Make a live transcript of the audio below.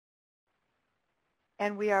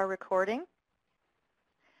And we are recording.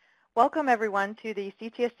 Welcome everyone to the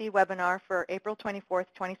CTSC webinar for April 24th,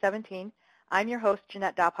 2017. I'm your host,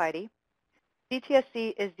 Jeanette Dopheide.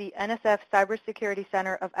 CTSC is the NSF Cybersecurity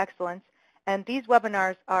Center of Excellence, and these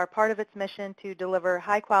webinars are part of its mission to deliver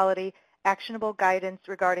high-quality, actionable guidance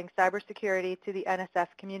regarding cybersecurity to the NSF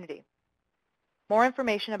community. More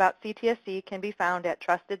information about CTSC can be found at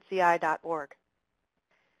trustedci.org.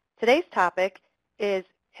 Today's topic is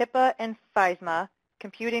HIPAA and FISMA,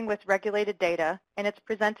 Computing with Regulated Data, and it's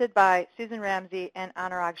presented by Susan Ramsey and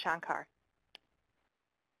Anurag Shankar.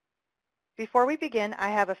 Before we begin, I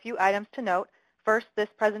have a few items to note. First, this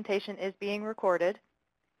presentation is being recorded.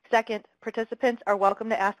 Second, participants are welcome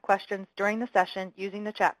to ask questions during the session using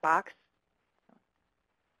the chat box.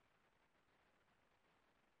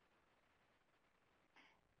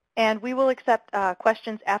 And we will accept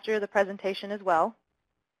questions after the presentation as well.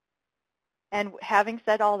 And having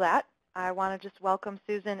said all that, I want to just welcome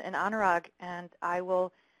Susan and Anurag, and I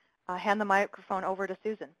will hand the microphone over to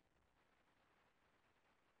Susan.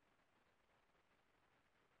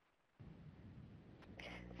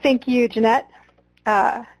 Thank you, Jeanette.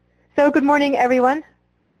 So good morning, everyone.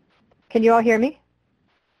 Can you all hear me?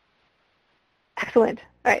 Excellent.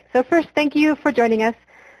 All right, so first, thank you for joining us,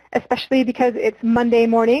 especially because it's Monday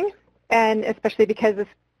morning, and especially because this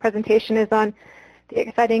presentation is on the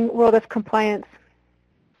exciting world of compliance.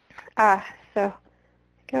 So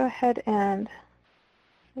go ahead and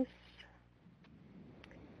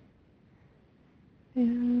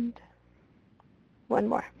one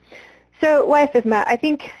more. So why FISMA? I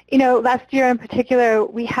think, last year in particular,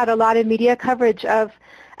 we had a lot of media coverage of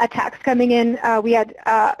attacks coming in. We had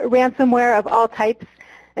ransomware of all types,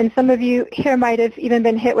 and some of you here might have even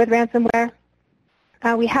been hit with ransomware.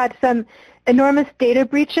 We had some enormous data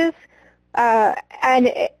breaches.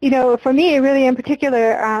 And, for me, really in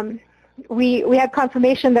particular, we had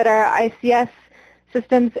confirmation that our ICS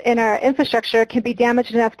systems in our infrastructure can be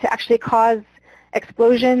damaged enough to actually cause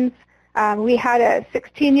explosions. We had a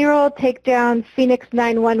 16-year-old take down Phoenix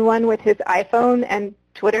 911 with his iPhone and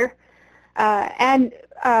Twitter. And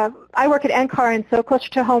I work at NCAR, and so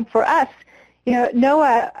closer to home for us,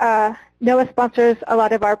 NOAA sponsors a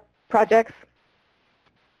lot of our projects.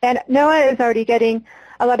 And NOAA is already getting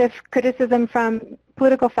a lot of criticism from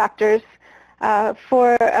political factors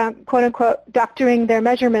for, quote-unquote, doctoring their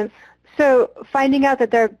measurements. So finding out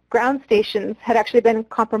that their ground stations had actually been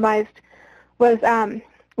compromised was a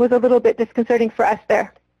little bit disconcerting for us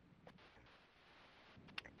there.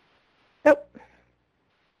 Oh,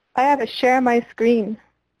 I have to share my screen.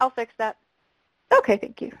 I'll fix that. Okay,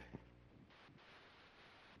 thank you.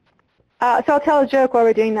 So I'll tell a joke while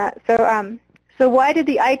we're doing that. So why did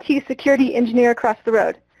the IT security engineer cross the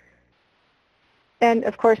road? And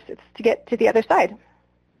of course, it's to get to the other side.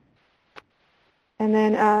 And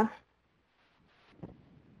then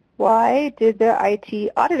why did the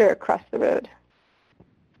IT auditor cross the road?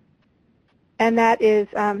 And that is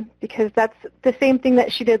because that's the same thing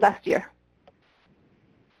that she did last year.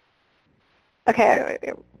 Okay,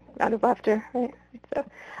 round of laughter, right?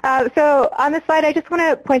 So on this slide, I just want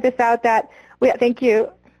to point this out that, thank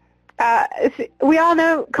you. We all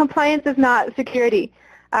know compliance is not security,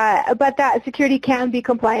 but that security can be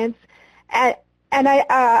compliance. And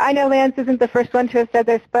I know Lance isn't the first one to have said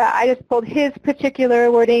this, but I just pulled his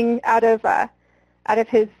particular wording out of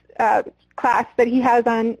his class that he has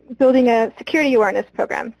on building a security awareness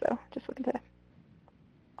program. So just looking to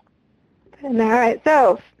put in there. All right,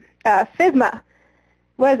 so FISMA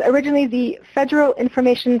was originally the Federal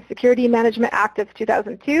Information Security Management Act of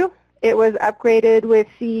 2002. It was upgraded with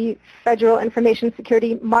the Federal Information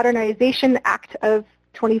Security Modernization Act of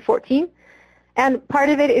 2014. And part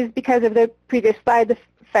of it is because of the previous slide, the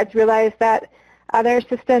feds realized that their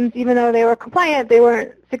systems, even though they were compliant, they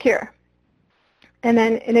weren't secure. And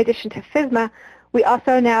then in addition to FISMA, we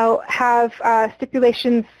also now have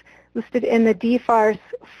stipulations listed in the DFARS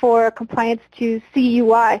for compliance to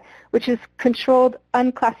CUI, which is Controlled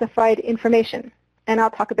Unclassified Information. And I'll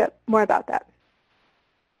talk a bit more about that.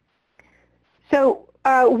 So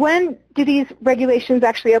when do these regulations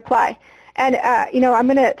actually apply? And, I'm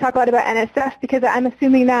going to talk a lot about NSF because I'm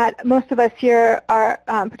assuming that most of us here are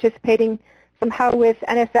participating somehow with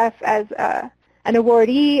NSF as an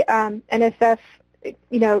awardee. NSF,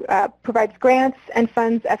 provides grants and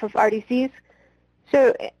funds FFRDCs.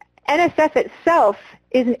 So NSF itself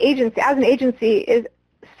is an agency, as an agency, is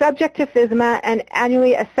subject to FISMA and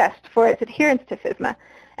annually assessed for its adherence to FISMA.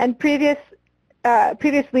 And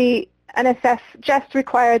previously, NSF just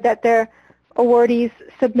required that their awardees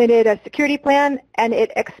submitted a security plan, and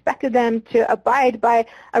it expected them to abide by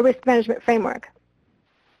a risk management framework.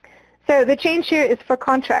 So the change here is for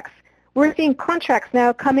contracts. We're seeing contracts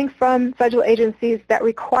now coming from federal agencies that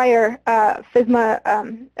require FISMA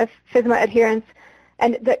adherence,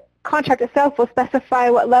 and the contract itself will specify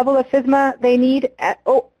what level of FISMA they need,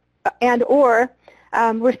 or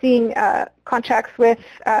we're seeing contracts with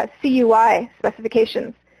CUI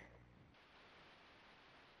specifications.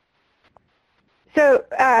 So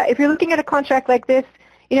if you're looking at a contract like this,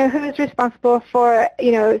 who is responsible for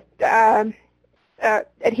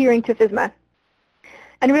adhering to FISMA?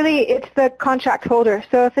 And really, it's the contract holder.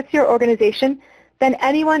 So if it's your organization, then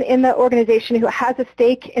anyone in the organization who has a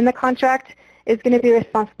stake in the contract is going to be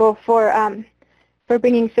responsible for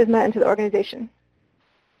bringing FISMA into the organization.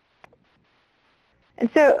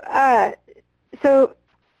 And so,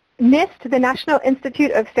 NIST, the National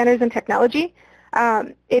Institute of Standards and Technology,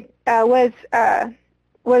 it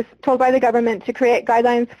was told by the government to create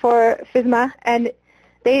guidelines for FISMA, and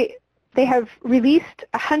they have released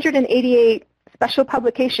 188 special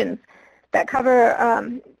publications that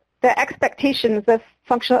cover the expectations, the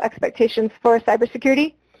functional expectations for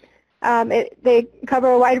cybersecurity. They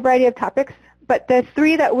cover a wide variety of topics, but the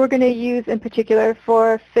three that we're going to use in particular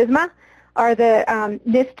for FISMA are the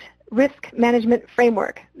NIST Risk Management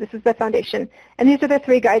Framework. This is the foundation, and these are the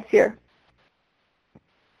three guides here.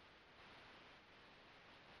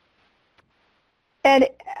 And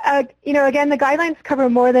again, the guidelines cover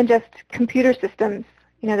more than just computer systems.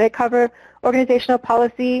 They cover organizational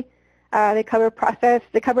policy, they cover process,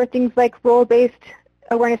 they cover things like role-based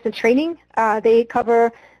awareness and training. They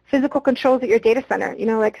cover physical controls at your data center,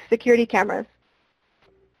 like security cameras.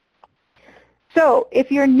 So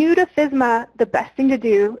if you're new to FISMA, the best thing to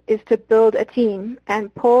do is to build a team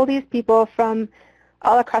and pull these people from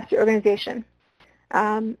all across your organization.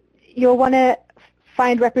 You'll want to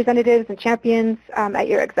find representatives and champions at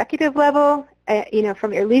your executive level,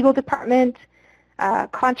 from your legal department,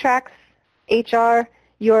 contracts, HR,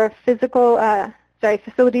 your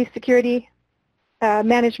facility security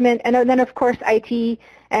management, and then of course IT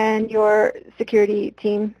and your security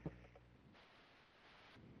team.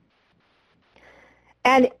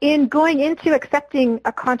 And in going into accepting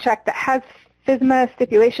a contract that has FISMA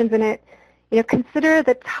stipulations in it, consider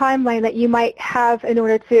the timeline that you might have in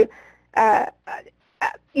order to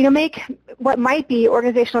make what might be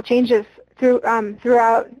organizational changes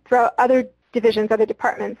throughout other divisions, other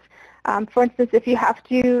departments. For instance, if you have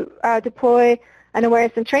to deploy an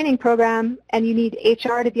awareness and training program and you need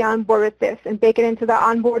HR to be on board with this and bake it into the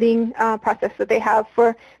onboarding process that they have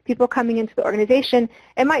for people coming into the organization,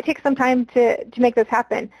 it might take some time to make this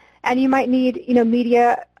happen. And you might need,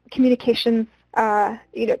 media communications,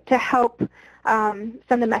 to help send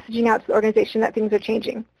the messaging out to the organization that things are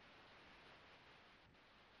changing.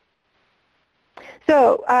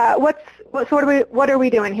 So what are we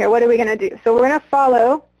doing here? What are we going to do? So we're going to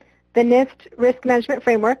follow the NIST Risk Management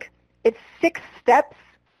Framework. It's 6 steps.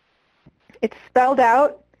 It's spelled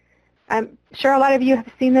out. I'm sure a lot of you have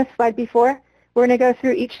seen this slide before. We're going to go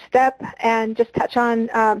through each step and just touch on,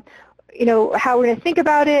 how we're going to think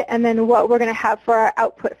about it and then what we're going to have for our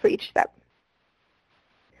output for each step.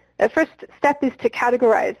 The first step is to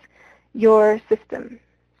categorize your system.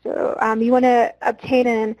 So you want to obtain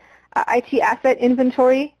an IT asset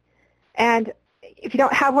inventory, and if you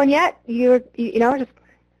don't have one yet, just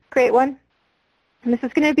create one. And this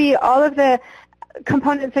is going to be all of the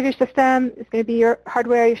components of your system. It's going to be your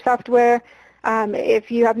hardware, your software.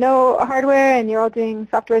 If you have no hardware and you're all doing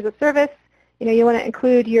software as a service, you want to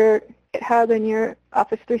include your GitHub and your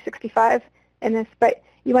Office 365 in this. But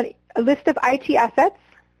you want a list of IT assets,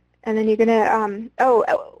 and then you're going to,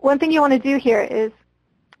 one thing you want to do here is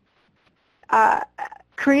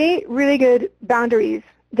create really good boundaries.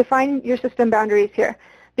 Define your system boundaries here,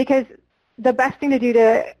 because the best thing to do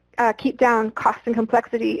to keep down cost and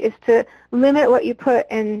complexity is to limit what you put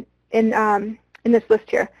in this list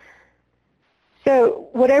here. So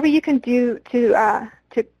whatever you can do to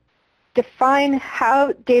define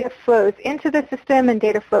how data flows into the system and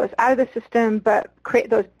data flows out of the system, but create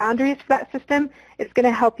those boundaries for that system, it's going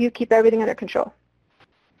to help you keep everything under control.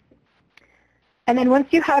 And then once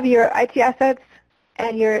you have your IT assets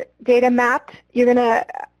and your data mapped, you're gonna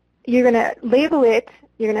label it.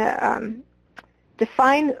 You're gonna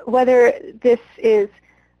define whether this is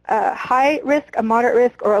a high risk, a moderate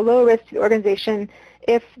risk, or a low risk to the organization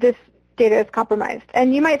if this data is compromised.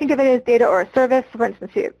 And you might think of it as data or a service. For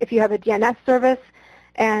instance, if you have a DNS service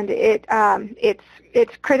and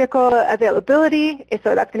it's critical availability,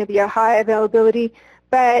 so that's going to be a high availability.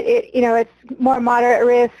 But it's more moderate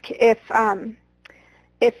risk if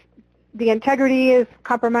the integrity is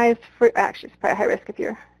compromised for, actually it's probably high risk if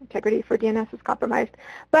your integrity for DNS is compromised,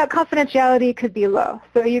 but confidentiality could be low.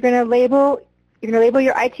 So you're going to label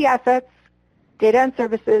your IT assets, data and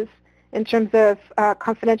services in terms of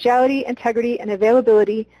confidentiality, integrity, and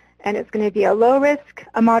availability, and it's going to be a low risk,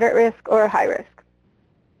 a moderate risk, or a high risk.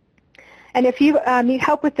 And if you need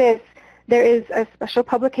help with this, there is a special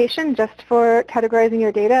publication just for categorizing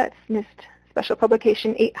your data. It's NIST Special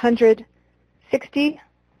Publication 860.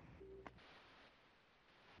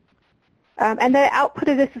 And the output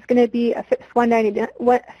of this is going to be a FIPS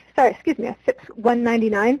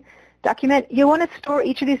 199 document. You'll want to store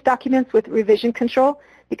each of these documents with revision control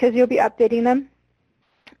because you'll be updating them.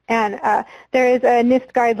 And there is a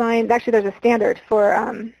NIST guideline. Actually, there's a standard for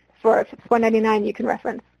FIPS 199 you can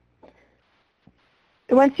reference.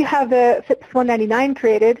 Once you have the FIPS 199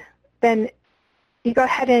 created, then you go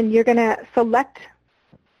ahead and you're going to select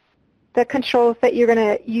the controls that you're going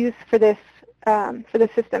to use for this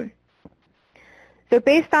system. So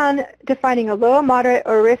based on defining a low, moderate,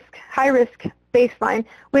 or high risk baseline,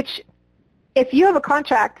 which if you have a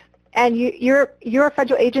contract and your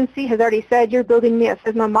federal agency has already said you're building me a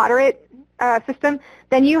FISMA moderate system,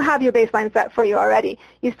 then you have your baseline set for you already.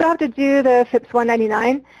 You still have to do the FIPS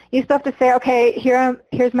 199. You still have to say, okay,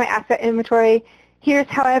 here's my asset inventory. Here's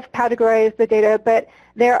how I've categorized the data, but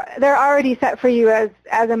they're already set for you as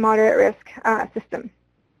a moderate risk system.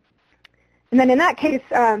 And then in that case,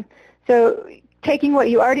 so taking what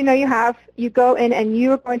you already know you have, you go in and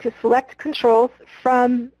you are going to select controls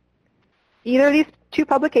from either of these two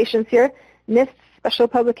publications here, NIST Special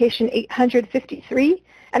Publication 853,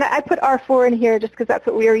 and I put R4 in here just because that's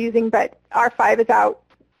what we are using, but R5 is out.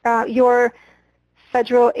 Your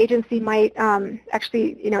federal agency might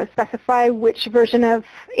actually, specify which version of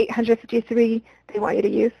 853 they want you to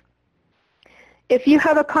use. If you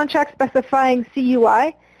have a contract specifying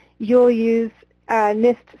CUI, you'll use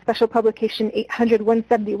NIST Special Publication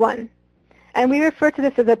 800-171. And we refer to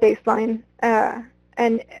this as a baseline.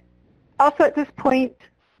 And also at this point,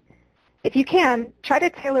 if you can, try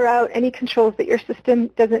to tailor out any controls that your system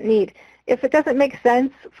doesn't need. If it doesn't make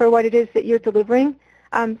sense for what it is that you're delivering,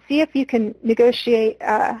 see if you can negotiate.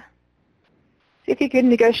 Out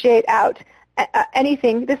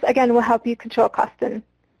anything. This again will help you control cost and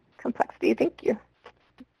complexity. Thank you.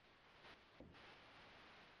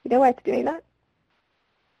 You know why it's doing that?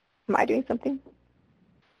 Am I doing something?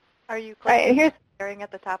 Are you staring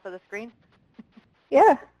at the top of the screen?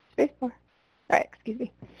 Yeah, space bar. All right, excuse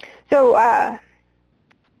me. So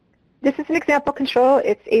this is an example control.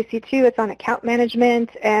 It's AC2. It's on account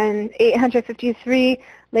management, and 853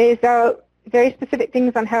 lays out very specific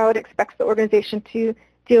things on how it expects the organization to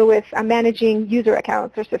deal with managing user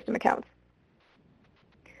accounts or system accounts.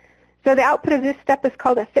 So the output of this step is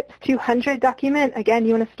called a FIPS 200 document. Again,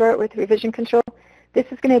 you want to store it with revision control. This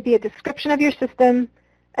is going to be a description of your system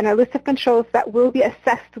and a list of controls that will be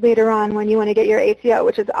assessed later on when you want to get your ATO,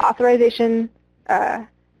 which is authorization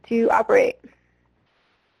to operate.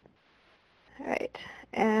 All right.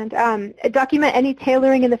 And document any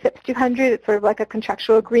tailoring in the FIPS 200. It's sort of like a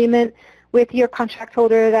contractual agreement with your contract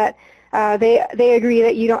holder that they agree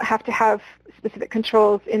that you don't have to have specific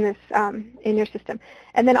controls in this in your system.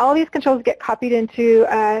 And then all these controls get copied into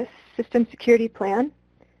a system security plan.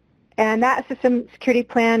 And that system security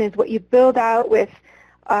plan is what you build out with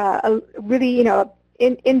a really,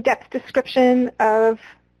 in-depth description of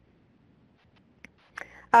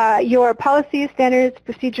your policies, standards,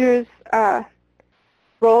 procedures,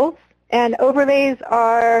 roles, and overlays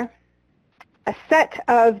are a set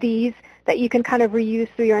of these that you can kind of reuse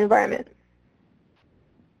through your environment.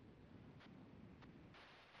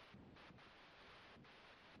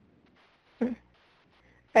 All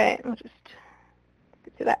right, we'll just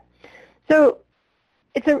get to that. So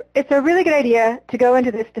it's a really good idea to go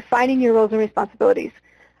into this defining your roles and responsibilities.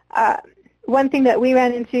 One thing that we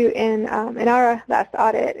ran into in our last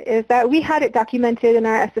audit is that we had it documented in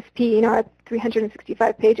our SSP, our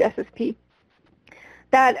 365-page SSP,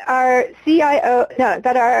 that our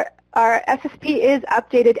our SSP is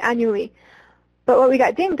updated annually. But what we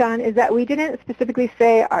got dinged on is that we didn't specifically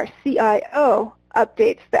say our CIO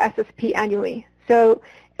updates the SSP annually. So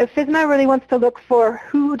if FISMA really wants to look for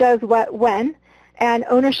who does what when, and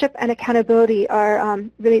ownership and accountability are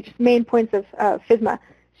really just main points of FISMA.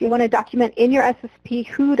 So you want to document in your SSP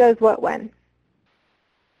who does what when.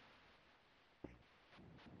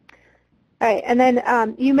 All right, and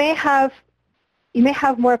then you may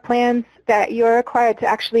have more plans that you're required to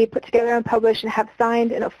actually put together and publish and have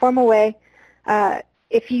signed in a formal way.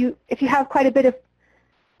 If you have quite a bit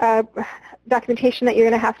of documentation that you're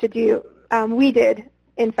going to have to do, we did,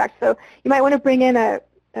 in fact. So you might want to bring in a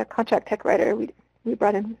the contract tech writer, we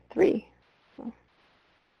brought in 3. So.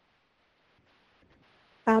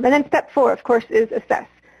 And then step 4, of course, is assess.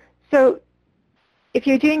 So if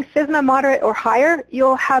you're doing FISMA moderate or higher,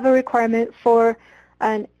 you'll have a requirement for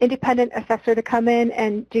an independent assessor to come in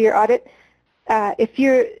and do your audit. If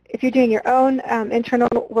you're doing your own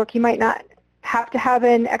internal work, you might not have to have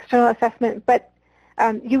an external assessment, but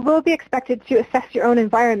you will be expected to assess your own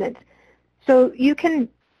environment. So you can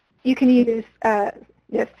use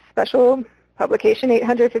this special publication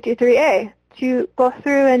 853A to go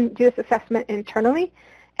through and do this assessment internally.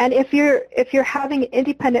 And if you're having an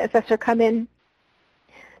independent assessor come in,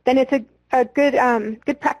 then it's a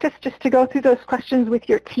good practice just to go through those questions with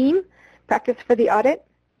your team, practice for the audit.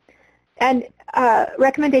 And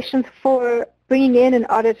recommendations for bringing in an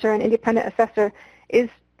auditor, an independent assessor, is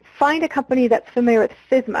find a company that's familiar with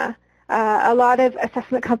FISMA. A lot of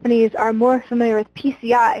assessment companies are more familiar with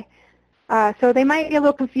PCI, so they might be a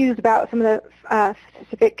little confused about some of the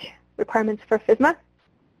specific requirements for FISMA.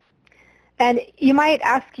 And you might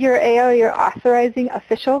ask your AO, your authorizing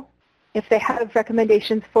official, if they have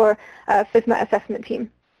recommendations for a FISMA assessment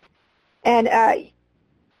team. And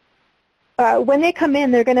when they come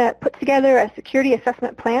in, they're going to put together a security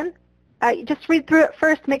assessment plan. Just read through it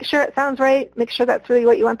first, make sure it sounds right, make sure that's really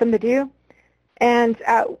what you want them to do. And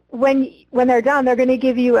when they're done, they're going to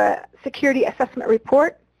give you a security assessment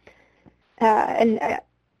report. You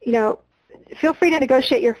know, feel free to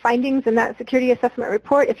negotiate your findings in that security assessment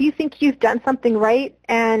report. If you think you've done something right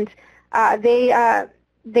and they've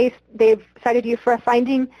cited you for a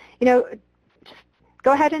finding, you know, just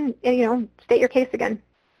go ahead and you know, state your case again.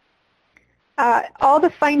 All the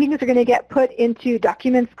findings are going to get put into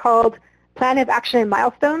documents called Plan of Action and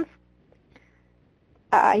Milestones.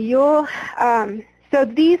 So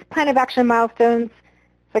these Plan of Action milestones,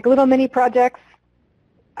 like little mini projects,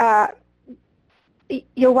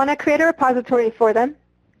 you'll want to create a repository for them,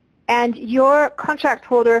 and your contract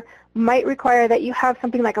holder might require that you have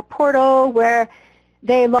something like a portal where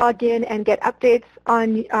they log in and get updates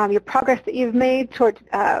on your progress that you've made towards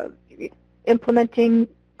implementing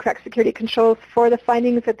correct security controls for the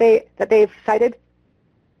findings that they've cited.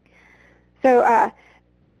 So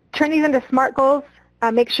turn these into SMART goals.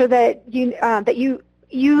 Make sure that you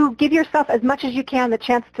give yourself as much as you can the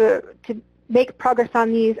chance to make progress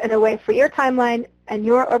on these in a way for your timeline and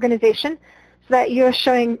your organization, so that you're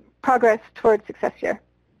showing progress towards success here.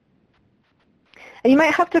 And you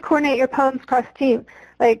might have to coordinate your POEMs cross-team,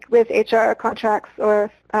 like with HR, contracts, or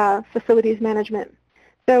facilities management.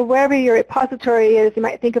 So wherever your repository is, you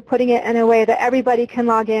might think of putting it in a way that everybody can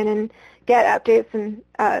log in and get updates and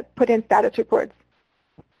put in status reports.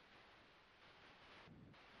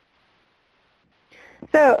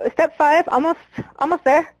 So step 5, almost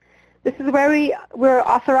there. This is where we're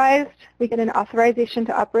authorized. We get an authorization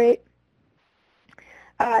to operate.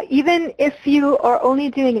 Even if you are only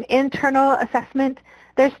doing an internal assessment,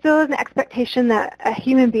 there still is an expectation that a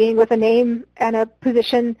human being with a name and a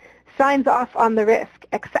position signs off on the risk,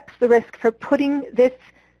 accepts the risk for putting this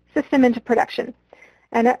system into production.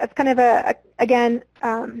 And it's kind of again,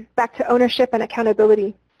 back to ownership and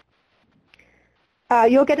accountability.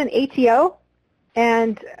 You'll get an ATO,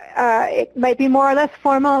 and it might be more or less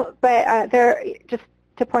formal, but just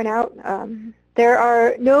to point out, there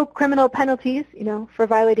are no criminal penalties, you know, for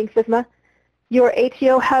violating FISMA. Your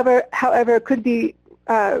ATO, however, could be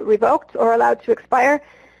revoked or allowed to expire,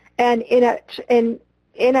 and in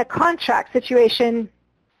a contract situation,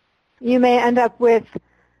 you may end up with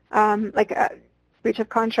like a breach of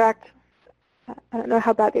contract. I don't know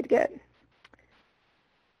how bad they'd get.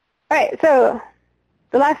 All right, so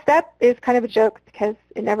the last step is kind of a joke because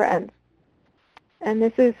it never ends. And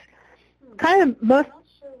this is kind of the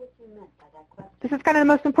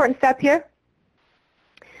most important step here.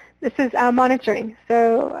 This is monitoring.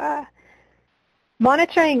 So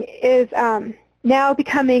monitoring is now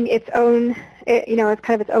becoming its own, you know, it's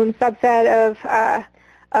kind of its own subset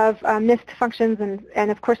of NIST functions,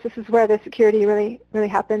 and of course this is where the security really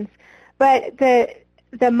happens. But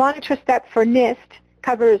the monitor step for NIST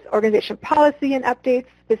covers organization policy and updates,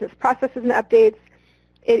 business processes and updates.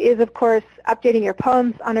 It is, of course, updating your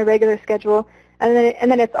POEMs on a regular schedule, and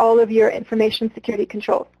then it's all of your information security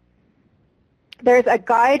controls. There's a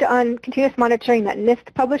guide on continuous monitoring that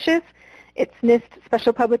NIST publishes. It's NIST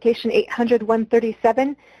Special Publication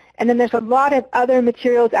 800-137, and then there's a lot of other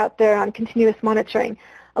materials out there on continuous monitoring.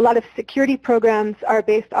 A lot of security programs are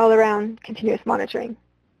based all around continuous monitoring.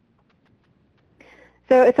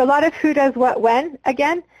 So it's a lot of who does what when.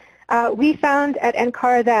 Again, we found at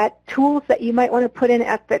NCAR that tools that you might want to put in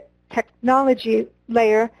at the technology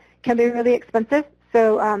layer can be really expensive.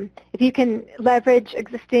 So if you can leverage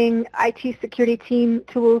existing IT security team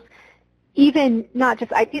tools, even not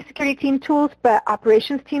just IT security team tools, but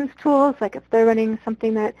operations teams tools, like if they're running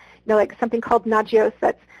something that, like something called Nagios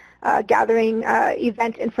that's gathering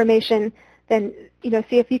event information, then,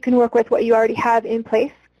 see if you can work with what you already have in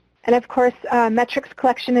place. And of course, metrics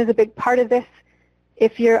collection is a big part of this.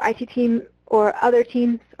 If your IT team or other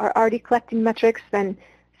teams are already collecting metrics, then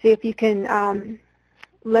see if you can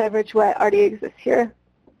leverage what already exists here.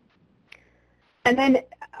 And then,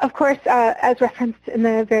 of course, as referenced in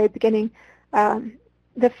the very beginning,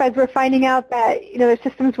 the feds were finding out that their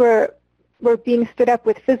systems were being stood up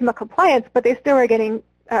with FISMA compliance, but they still were getting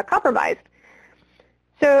compromised.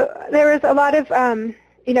 So there was a lot of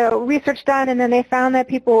research done, and then they found that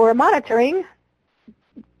people were monitoring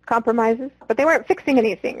compromises, but they weren't fixing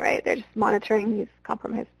anything, right? They're just monitoring these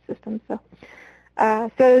compromised systems. So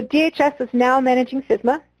DHS is now managing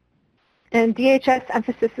FISMA, and DHS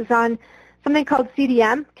emphasis is on something called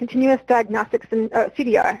CDM, continuous diagnostics and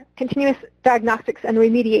CDR, continuous diagnostics and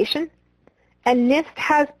remediation. And NIST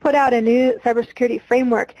has put out a new cybersecurity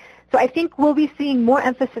framework. So I think we'll be seeing more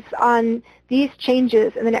emphasis on these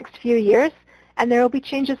changes in the next few years, and there will be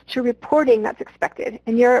changes to reporting that's expected.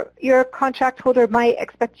 And your contract holder might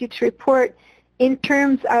expect you to report in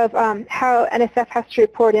terms of how NSF has to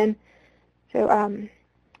report in. So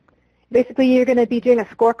basically, you're going to be doing a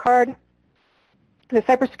scorecard. The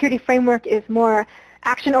cybersecurity framework is more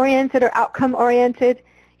action-oriented or outcome-oriented.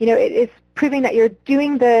 It is proving that you're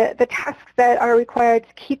doing the tasks that are required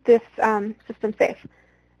to keep this system safe.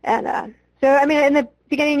 And so, I mean, in the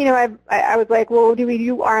beginning, I was like, well, do we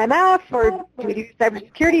do RMF or do we do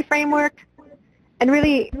cybersecurity framework? And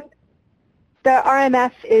really, the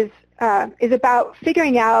RMF is about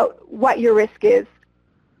figuring out what your risk is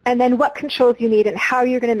and then what controls you need and how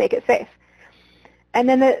you're going to make it safe. And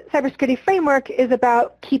then the cybersecurity framework is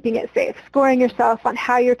about keeping it safe, scoring yourself on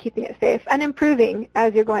how you're keeping it safe and improving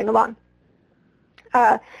as you're going along.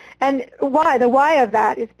 And why? The why of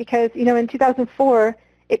that is because, in 2004,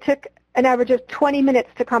 it took an average of 20 minutes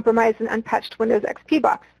to compromise an unpatched Windows XP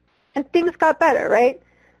box. And things got better, right?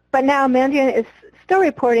 But now Mandiant is still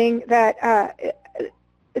reporting that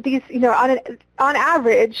these, on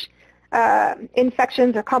average,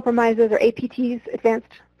 infections or compromises or APTs, advanced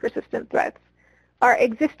persistent threats, are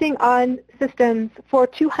existing on systems for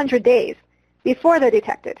 200 days before they're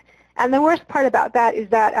detected. And the worst part about that is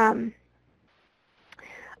that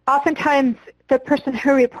oftentimes the person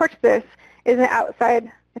who reports this is an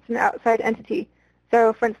outside entity.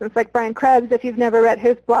 So for instance, like Brian Krebs, if you've never read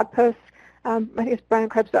his blog posts, I think it's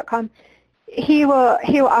briankrebs.com, he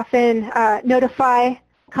will often notify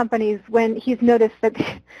companies when he's noticed that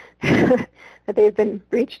that they've been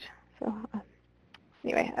breached. So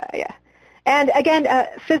anyway, yeah. And again,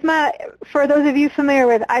 FISMA, for those of you familiar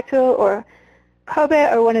with ITIL or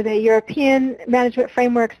COBIT or one of the European management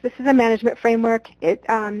frameworks, this is a management framework. It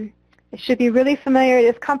should be really familiar. It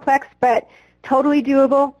is complex, but totally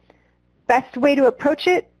doable. Best way to approach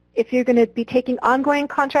it, if you're going to be taking ongoing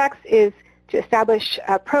contracts, is to establish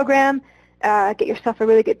a program, get yourself a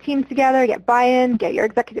really good team together, get buy-in, get your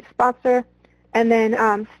executive sponsor, and then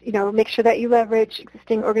make sure that you leverage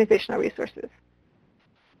existing organizational resources.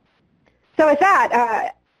 So with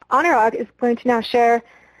that, Anurag is going to now share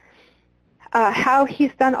how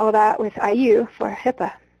he's done all that with IU for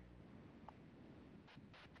HIPAA.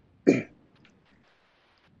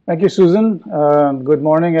 Thank you, Susan. Good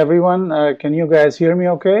morning, everyone. Can you guys hear me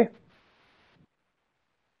okay?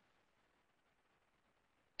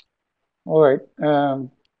 All right.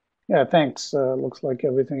 Yeah, thanks. Looks like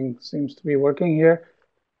everything seems to be working here.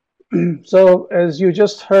 So as you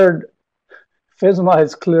just heard, FISMA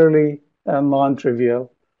is clearly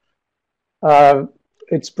non-trivial.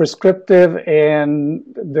 It's prescriptive, and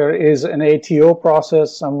there is an ATO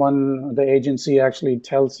process. The agency actually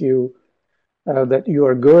tells you that you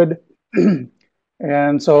are good.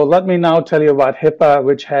 And so let me now tell you about HIPAA,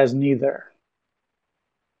 which has neither.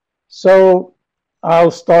 So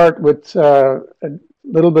I'll start with a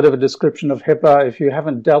little bit of a description of HIPAA. If you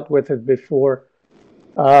haven't dealt with it before,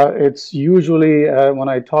 it's usually when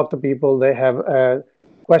I talk to people, they have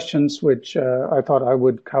questions which I thought I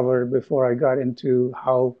would cover before I got into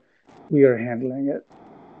how we are handling it.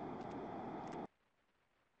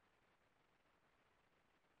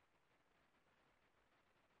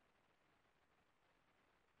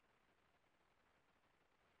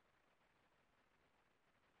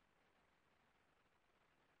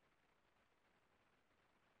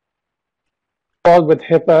 With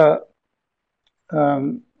HIPAA,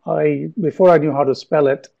 before I knew how to spell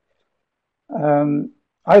it,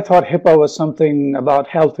 I thought HIPAA was something about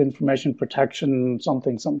health information protection,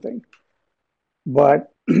 something.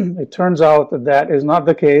 But it turns out that that is not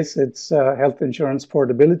the case. It's Health Insurance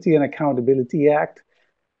Portability and Accountability Act.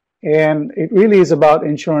 And it really is about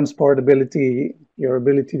insurance portability, your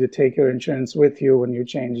ability to take your insurance with you when you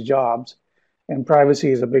change jobs. And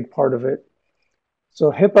privacy is a big part of it.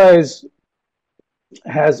 So HIPAA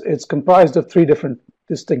it's comprised of three different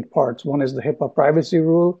distinct parts. One is the HIPAA privacy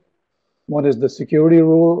rule, one is the security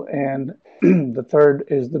rule, and the third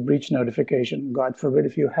is the breach notification. God forbid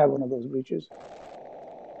if you have one of those breaches.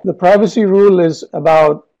 The privacy rule is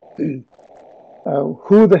about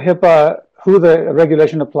who the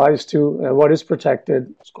regulation applies to, what is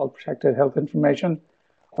protected. It's called protected health information,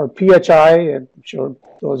 or PHI. I'm sure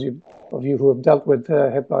those of you who have dealt with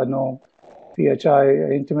HIPAA know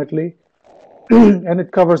PHI intimately. And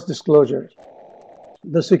it covers disclosures.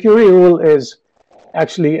 The security rule is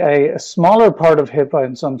actually a smaller part of HIPAA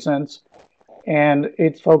in some sense, and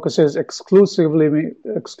it focuses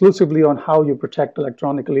exclusively on how you protect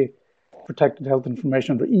electronically protected health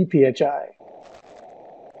information, or EPHI.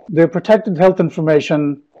 The protected health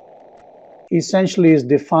information essentially is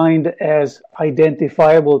defined as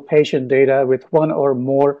identifiable patient data with one or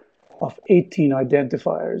more of 18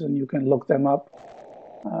 identifiers, and you can look them up.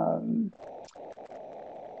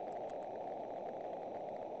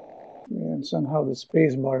 And somehow the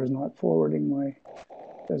space bar is not forwarding my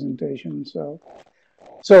presentation. So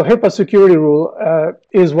HIPAA security rule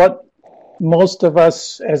is what most of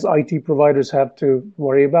us as IT providers have to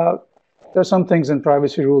worry about. There's some things in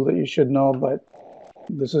privacy rule that you should know, but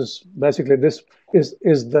this is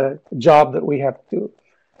the job that we have to do,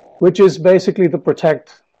 which is basically to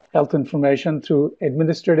protect health information through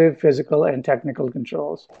administrative, physical, and technical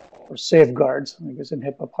controls, or safeguards, I guess in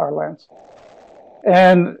HIPAA parlance.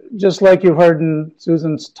 And just like you heard in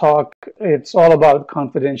Susan's talk, it's all about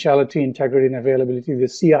confidentiality, integrity, and availability, the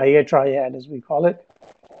CIA triad, as we call it,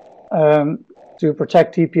 to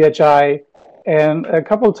protect EPHI. And a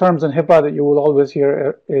couple of terms in HIPAA that you will always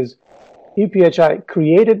hear is EPHI: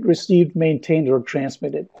 created, received, maintained, or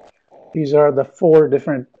transmitted. These are the four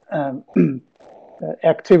different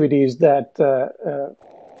activities that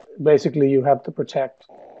basically you have to protect.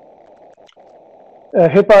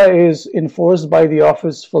 HIPAA is enforced by the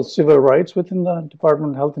Office for Civil Rights within the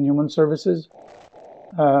Department of Health and Human Services.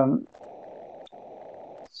 So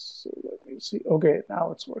let me see. Okay,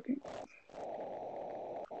 now it's working.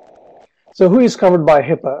 So who is covered by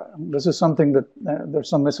HIPAA? This is something that there's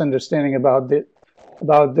some misunderstanding about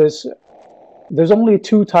this. There's only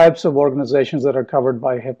two types of organizations that are covered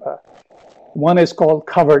by HIPAA. One is called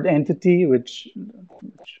covered entity, which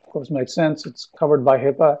of course makes sense. It's covered by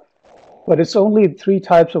HIPAA. But it's only three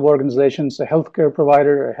types of organizations: a healthcare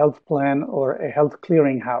provider, a health plan, or a health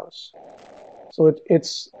clearinghouse. So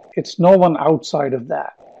it's no one outside of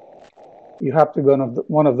that. You have to be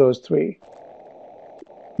one of those three.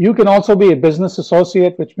 You can also be a business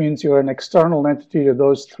associate, which means you're an external entity to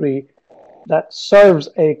those three that serves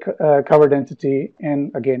a covered entity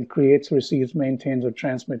and, again, creates, receives, maintains, or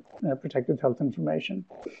transmits protected health information.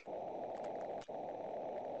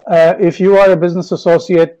 If you are a business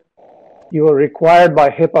associate, you are required by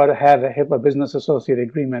HIPAA to have a HIPAA business associate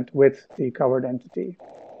agreement with the covered entity.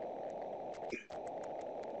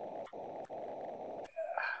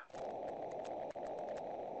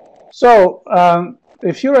 So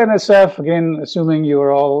if you're NSF, again, assuming you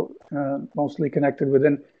are all mostly connected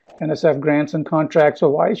within NSF grants and contracts,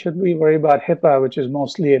 so why should we worry about HIPAA, which is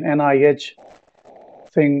mostly an NIH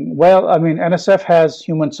thing? Well, I mean, NSF has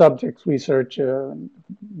human subjects research,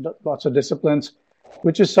 lots of disciplines,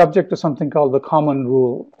 which is subject to something called the Common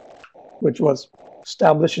Rule, which was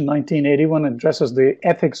established in 1981 and addresses the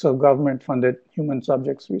ethics of government-funded human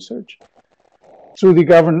subjects research through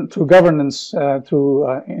governance, through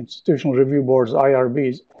institutional review boards,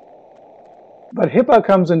 IRBs. But HIPAA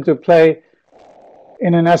comes into play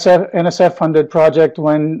in an NSF-funded project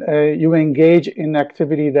when you engage in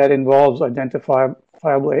activity that involves identifiable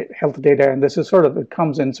health data, and this is it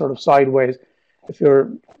comes in sideways. If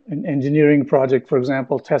you're an engineering project, for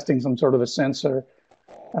example, testing some sort of a sensor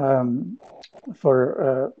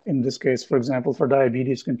for, in this case, for example, for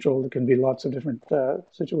diabetes control, there can be lots of different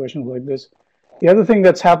situations like this. The other thing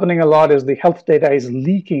that's happening a lot is the health data is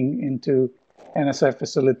leaking into NSF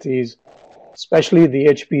facilities, especially the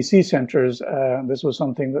HPC centers. This was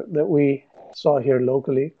something that we saw here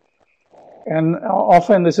locally. And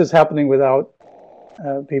often this is happening without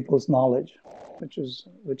people's knowledge, which is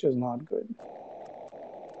not good.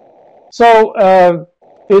 So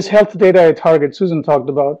is health data a target? Susan talked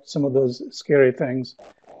about some of those scary things.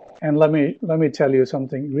 And let me tell you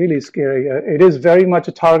something really scary. It is very much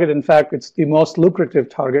a target. In fact, it's the most lucrative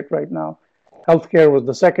target right now. Healthcare was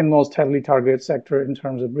the second most heavily targeted sector in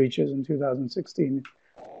terms of breaches in 2016.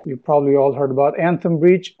 You've probably all heard about Anthem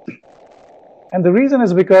breach. And the reason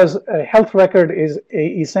is because a health record is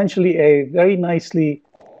essentially a very nicely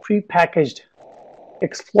prepackaged,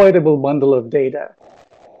 exploitable bundle of data.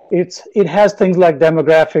 It has things like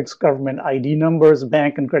demographics, government ID numbers,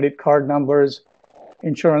 bank and credit card numbers,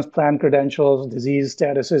 insurance plan credentials, disease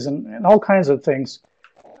statuses, and all kinds of things,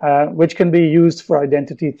 which can be used for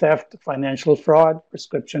identity theft, financial fraud,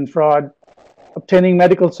 prescription fraud, obtaining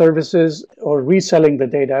medical services, or reselling the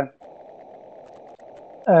data.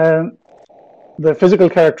 The physical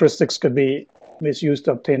characteristics could be misused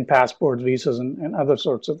to obtain passports, visas, and other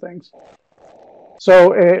sorts of things.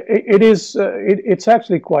 So it's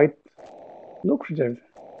actually quite lucrative.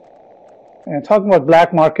 And talking about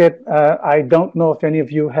black market, I don't know if any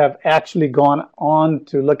of you have actually gone on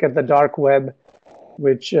to look at the dark web,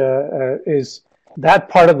 which is that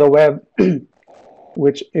part of the web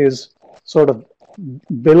which is sort of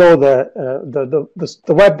below the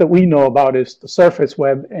web that we know about is the surface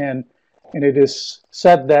web, and it is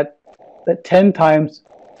said that 10 times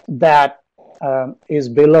that is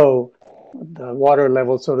below the water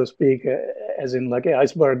level, so to speak, as in like an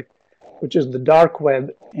iceberg, which is the dark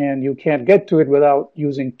web, and you can't get to it without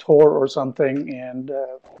using Tor or something and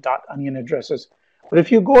 .onion addresses. But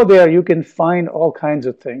if you go there, you can find all kinds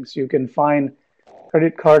of things. You can find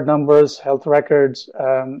credit card numbers, health records.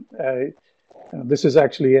 This is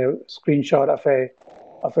actually a screenshot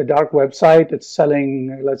of a dark website. It's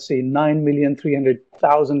selling, let's see,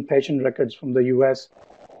 9,300,000 patient records from the US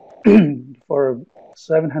for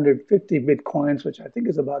 750 Bitcoins, which I think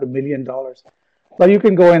is about $1 million. But you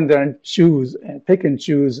can go in there and choose and pick and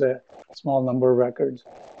choose a small number of records.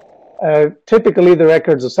 Typically, the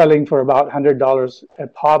records are selling for about $100 a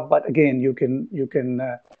pop, but again, you can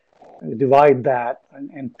divide that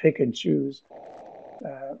and pick and choose.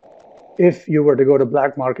 If you were to go to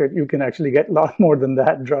black market, you can actually get a lot more than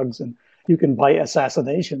that, drugs, and you can buy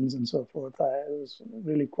assassinations and so forth. It was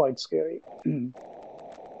really quite scary.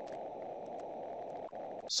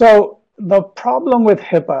 So the problem with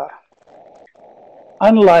HIPAA,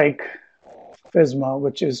 unlike FISMA,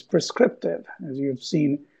 which is prescriptive, as you've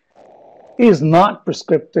seen, is not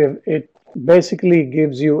prescriptive. It basically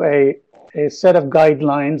gives you a set of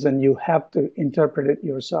guidelines and you have to interpret it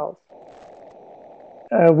yourself.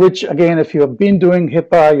 Which, again, if you have been doing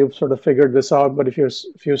HIPAA, you've sort of figured this out. But if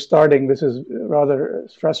you're starting, this is rather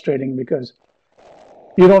frustrating because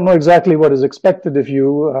you don't know exactly what is expected of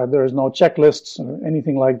you. There's no checklists or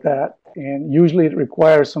anything like that. And usually it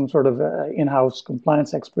requires some sort of in-house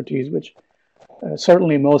compliance expertise, which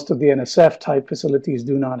certainly most of the NSF type facilities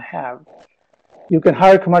do not have. You can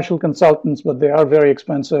hire commercial consultants, but they are very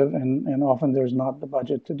expensive, and often there's not the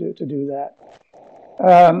budget to do that.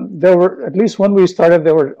 There were, at least when we started,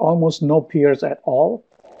 there were almost no peers at all.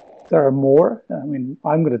 There are more. I mean,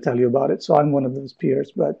 I'm going to tell you about it, so I'm one of those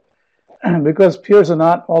peers. But because peers are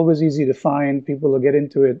not always easy to find, people who get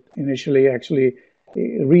into it initially actually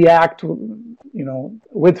react,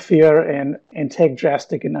 with fear and take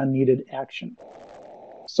drastic and unneeded action.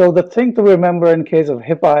 So the thing to remember in case of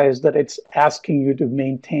HIPAA is that it's asking you to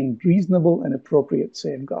maintain reasonable and appropriate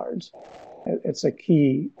safeguards. It's a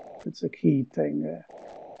key thing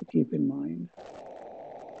to keep in mind.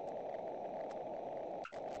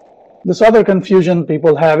 This other confusion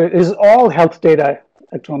people have is all health data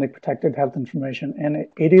electronic protected health information, and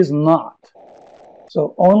it is not.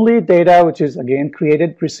 So only data which is, again,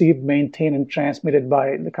 created, received, maintained, and transmitted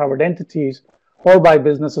by the covered entities or by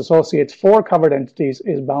business associates for covered entities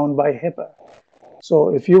is bound by HIPAA. So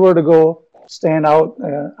if you were to go stand out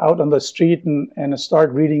on the street and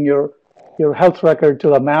start reading your health record to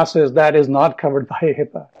the masses, that is not covered by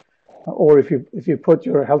HIPAA. Or if you put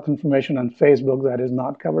your health information on Facebook, that is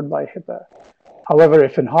not covered by HIPAA. However,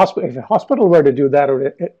 if a hospital were to do that,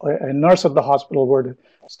 or a nurse at the hospital were to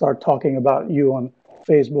start talking about you on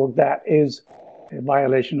Facebook, that is a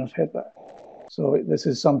violation of HIPAA. So this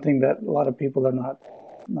is something that a lot of people are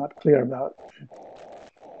not clear about.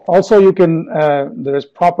 Also, you can there's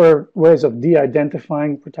proper ways of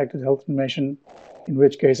de-identifying protected health information, in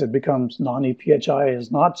which case it becomes non-EPHI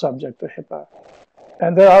is not subject to HIPAA.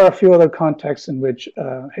 And there are a few other contexts in which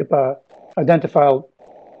HIPAA identifiable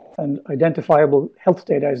health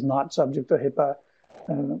data is not subject to HIPAA.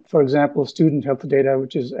 For example, student health data,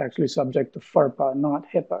 which is actually subject to FERPA, not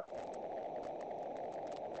HIPAA.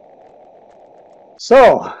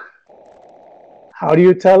 So, how do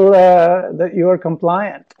you tell that you are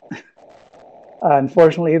compliant?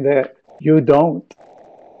 Unfortunately, you don't.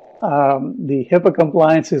 The HIPAA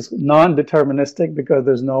compliance is non-deterministic because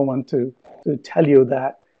there's no one to tell you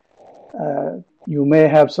that. You may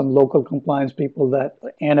have some local compliance people that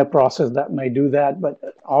and a process that may do that, but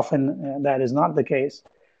often that is not the case.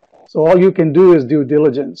 So all you can do is due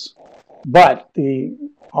diligence, but the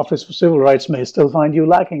Office for Civil Rights may still find you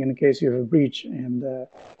lacking in case you have a breach and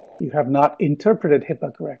you have not interpreted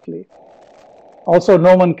HIPAA correctly. Also,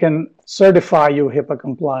 no one can certify you HIPAA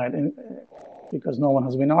compliant because no one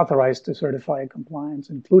has been authorized to certify compliance,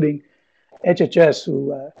 including HHS,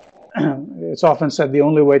 who it's often said the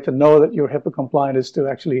only way to know that you're HIPAA compliant is to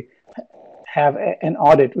actually have an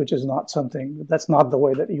audit, which is not something, that's not the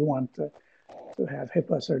way that you want to have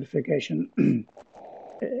HIPAA certification.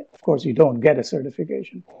 Of course, you don't get a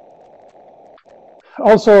certification.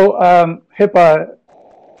 Also, HIPAA,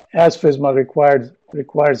 as FISMA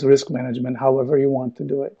requires risk management, however you want to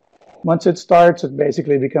do it. Once it starts, it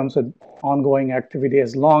basically becomes an ongoing activity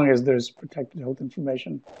as long as there's protected health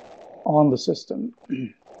information on the system.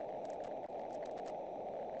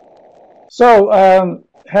 So,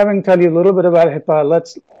 having tell you a little bit about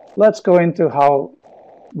HIPAA, let's go into how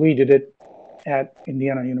we did it at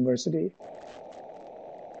Indiana University.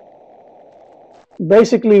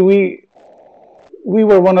 Basically, we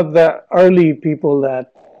were one of the early people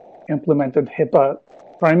that implemented HIPAA,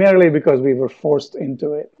 primarily because we were forced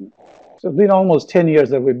into it. So it's been almost 10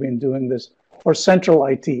 years that we've been doing this for central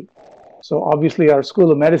IT. So obviously our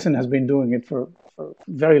School of Medicine has been doing it for a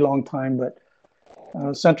very long time, but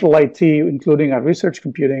central IT, including our research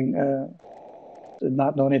computing, did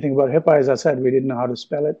not know anything about HIPAA. As I said, we didn't know how to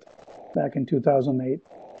spell it back in 2008.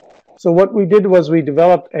 So what we did was we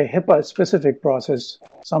developed a HIPAA-specific process,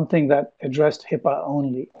 something that addressed HIPAA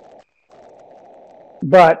only.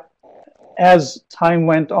 But as time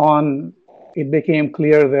went on, it became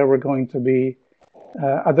clear there were going to be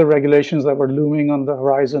other regulations that were looming on the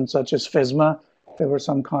horizon, such as FISMA. There were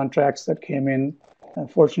some contracts that came in.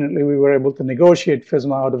 Unfortunately, we were able to negotiate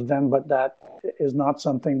FISMA out of them, but that is not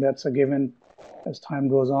something that's a given as time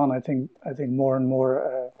goes on. I think more and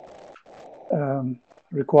more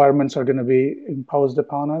requirements are going to be imposed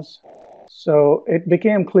upon us. So it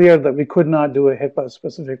became clear that we could not do a HIPAA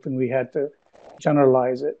specific thing. We had to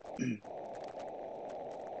generalize it.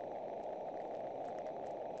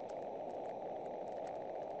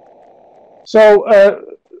 So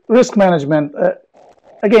risk management,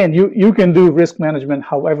 again, you can do risk management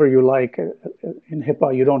however you like. In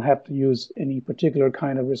HIPAA, you don't have to use any particular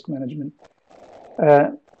kind of risk management.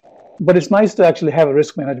 But it's nice to actually have a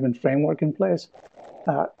risk management framework in place.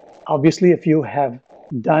 Obviously, if you have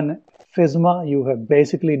done FISMA, you have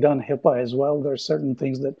basically done HIPAA as well. There are certain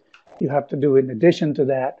things that you have to do in addition to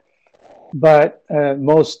that. But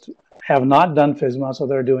most have not done FISMA, so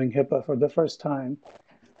they're doing HIPAA for the first time.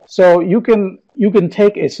 So you can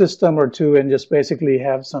take a system or two and just basically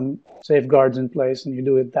have some safeguards in place, and you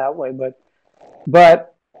do it that way. But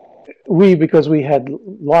because we had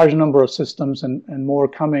large number of systems and more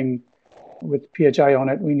coming with PHI on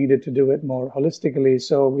it, we needed to do it more holistically.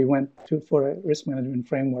 So we went for a risk management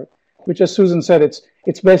framework, which, as Susan said,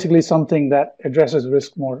 it's basically something that addresses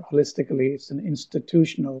risk more holistically. It's an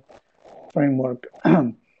institutional framework.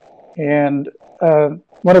 And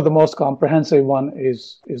one of the most comprehensive one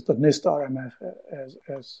is the NIST RMF,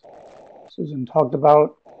 as Susan talked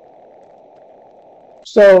about.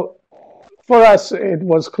 So for us, it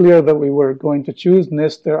was clear that we were going to choose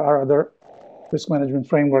NIST. There are other risk management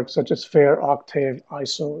frameworks such as FAIR, Octave,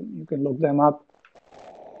 ISO. You can look them up.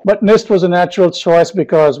 But NIST was a natural choice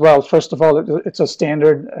because, well, first of all, it's a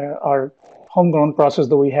standard. Our homegrown process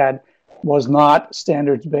that we had was not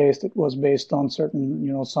standards-based. It was based on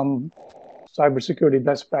certain, some cybersecurity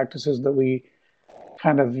best practices that we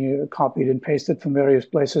kind of copied and pasted from various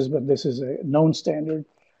places, but this is a known standard.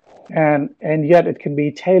 And yet it can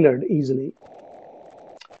be tailored easily.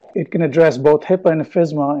 It can address both HIPAA and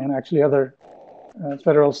FISMA and actually other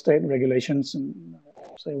federal state regulations, and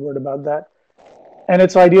say a word about that. And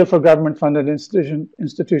it's ideal for government-funded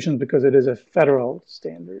institutions because it is a federal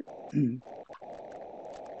standard.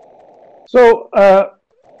 So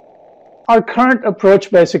our current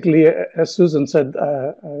approach, basically, as Susan said,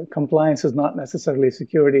 compliance is not necessarily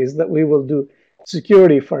security, is that we will do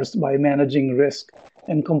security first by managing risk,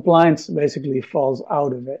 and compliance basically falls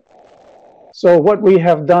out of it. So what we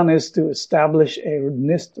have done is to establish a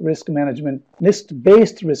NIST-based risk management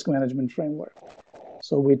framework.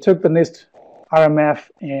 So we took the NIST RMF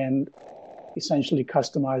and essentially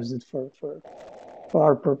customized it for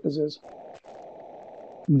our purposes.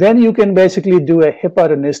 Then you can basically do a HIPAA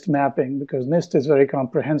to NIST mapping because NIST is very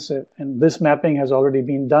comprehensive, and this mapping has already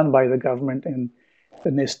been done by the government, and the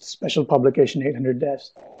NIST Special Publication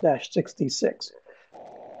 800-66.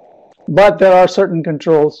 But there are certain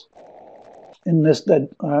controls in NIST that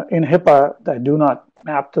in HIPAA that do not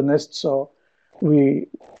map to NIST, so we,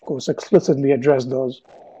 of course, explicitly address those.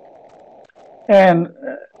 And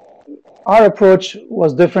our approach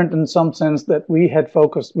was different in some sense that we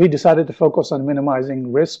decided to focus on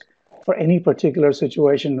minimizing risk for any particular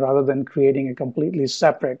situation rather than creating a completely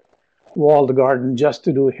separate walled garden just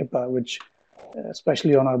to do HIPAA, which,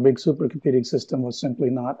 especially on our big supercomputing system, was simply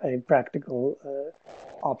not a practical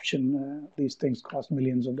option. These things cost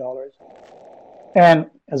millions of dollars. And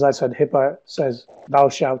as I said, HIPAA says, thou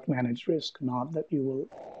shalt manage risk, not that you will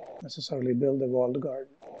necessarily build a walled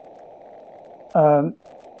garden.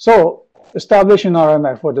 So establishing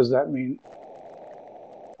RMF, what does that mean?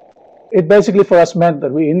 It basically for us meant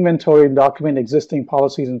that we inventory and document existing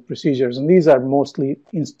policies and procedures, and these are mostly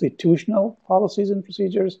institutional policies and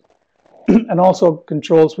procedures, and also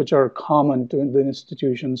controls which are common to the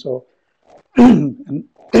institution. So, and,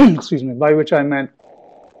 excuse me, by which I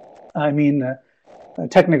mean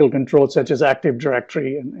technical controls such as Active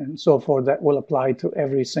Directory and so forth that will apply to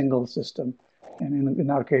every single system. And in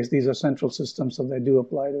our case, these are central systems, so they do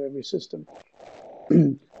apply to every system.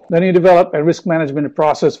 Then you develop a risk management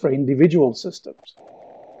process for individual systems.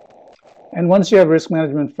 And once you have a risk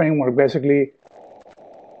management framework, basically,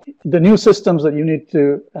 the new systems that you need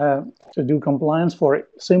to do compliance for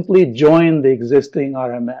simply join the existing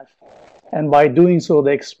RMF. And by doing so,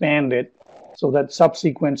 they expand it so that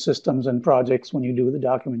subsequent systems and projects, when you do the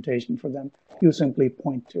documentation for them, you simply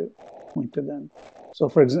point to them. So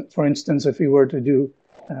for instance, if you were to do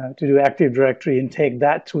Active Directory and take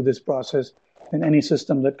that through this process, then any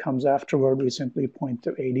system that comes afterward, we simply point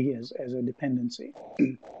to AD as a dependency.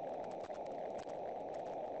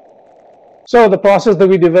 So the process that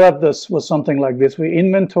we developed this was something like this. We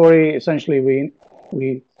inventory, essentially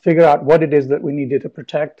we figure out what it is that we needed to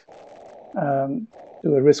protect,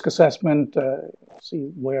 do a risk assessment, see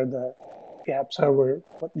where the gaps are,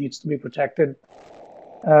 what needs to be protected,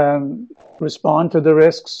 respond to the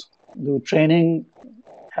risks, do training,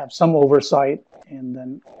 have some oversight, and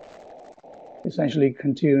then essentially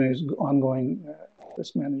continuous ongoing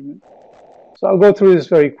risk management. So I'll go through this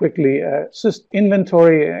very quickly.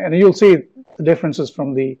 Inventory, and you'll see the differences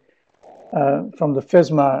from the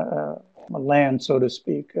FISMA land, so to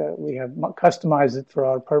speak. We have customized it for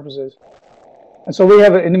our purposes. And so we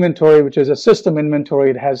have an inventory, which is a system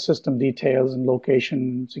inventory. It has system details and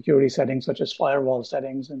location security settings, such as firewall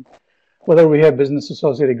settings, and whether we have business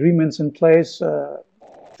associate agreements in place,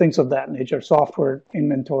 things of that nature, software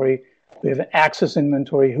inventory. We have an access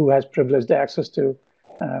inventory, who has privileged access to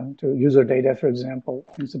user data, for example,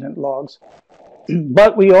 incident logs.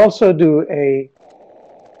 But we also do a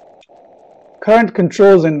current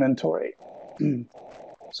controls inventory.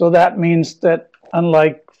 So that means that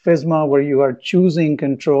unlike FISMA, where you are choosing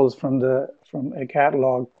controls from a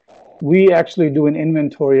catalog, we actually do an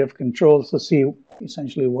inventory of controls to see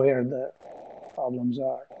essentially where the problems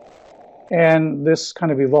are. And this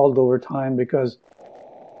kind of evolved over time because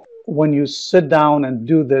when you sit down and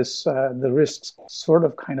do this, the risks sort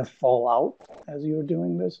of kind of fall out as you're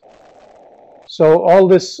doing this. So all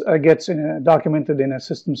this gets documented in a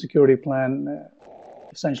system security plan.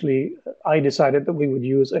 Essentially, I decided that we would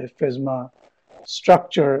use a FISMA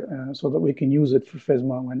structure so that we can use it for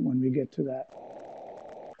FISMA when we get to that.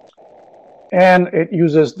 And it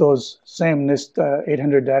uses those same NIST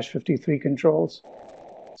 800-53 controls.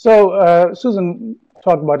 So Susan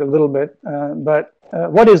talked about it a little bit, but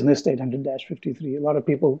what is NIST 800-53? A lot of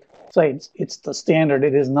people say it's the standard.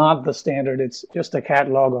 It is not the standard. It's just a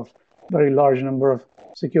catalog of a very large number of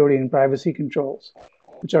security and privacy controls,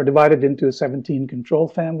 which are divided into 17 control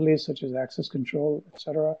families, such as access control,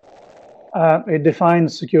 etc. It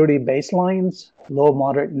defines security baselines, low,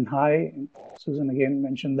 moderate, and high. Susan again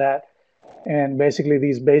mentioned that. And basically,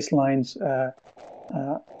 these baselines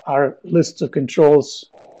are lists of controls,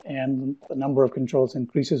 and the number of controls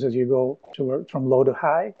increases as you go from low to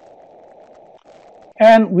high.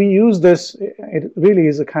 And we use this, it really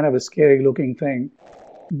is a kind of a scary looking thing,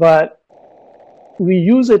 but we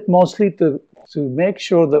use it mostly to make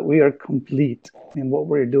sure that we are complete in what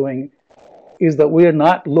we're doing, is that we are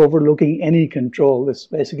not overlooking any control. This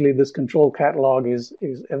control catalog is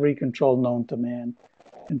every control known to man.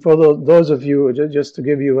 And for those of you, just to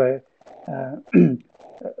give you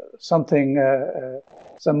some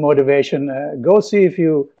motivation, go see if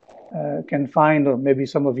you can find, or maybe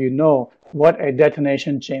some of you know, what a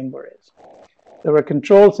detonation chamber is. There were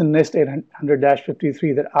controls in NIST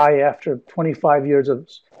 800-53 that I, after 25 years of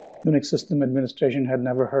Unix system administration, had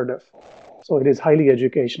never heard of. So it is highly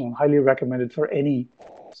educational, highly recommended for any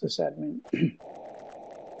sysadmin.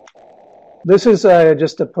 This is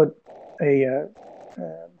just to put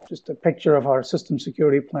just a picture of our system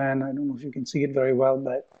security plan. I don't know if you can see it very well,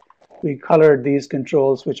 but we colored these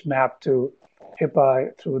controls which map to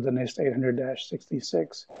HIPAA through the NIST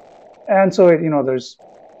 800-66. And so, there's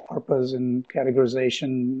purpose and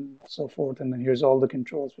categorization, so forth, and then here's all the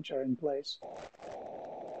controls which are in place.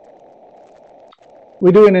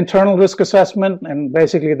 We do an internal risk assessment, and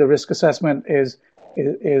basically the risk assessment is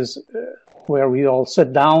where we all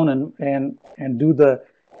sit down and do the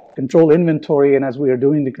control inventory. And as we are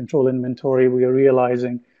doing the control inventory, we are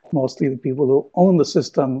realizing mostly the people who own the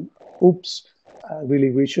system, really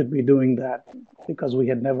we should be doing that because we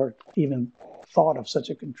had never even thought of such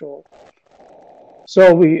a control.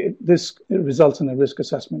 So this results in a risk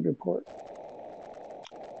assessment report.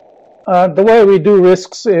 The way we do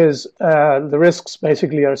risks is the risks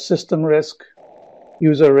basically are system risk,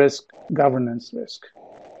 user risk, governance risk.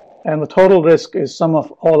 And the total risk is sum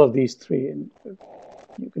of all of these three. And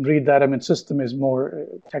you can read that. I mean, system is more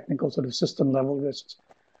technical, sort of system level risks.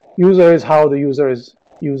 User is how the user is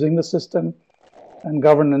using the system. And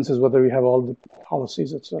governance is whether we have all the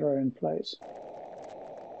policies, et cetera, in place.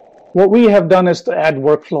 What we have done is to add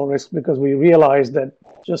workflow risk because we realized that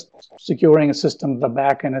just securing a system at the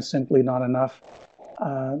back end is simply not enough.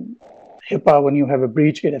 HIPAA, when you have a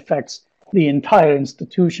breach, it affects the entire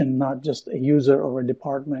institution, not just a user or a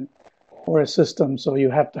department or a system. So you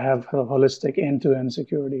have to have a holistic end-to-end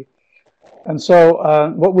security. And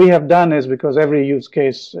so what we have done is, because every use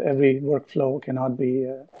case, every workflow cannot be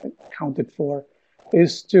accounted for,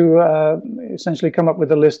 is to essentially come up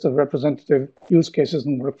with a list of representative use cases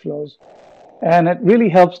and workflows. And it really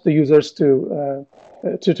helps the users to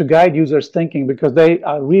guide users' thinking, because they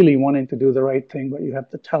are really wanting to do the right thing, but you have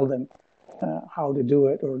to tell them how to do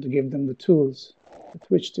it or to give them the tools with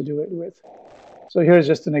which to do it with. So here's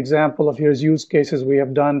just an example of here's use cases we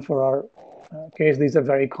have done for our case. These are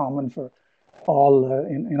very common for all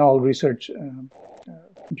in all research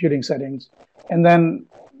computing settings. And then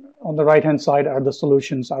on the right-hand side are the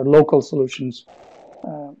solutions, our local solutions.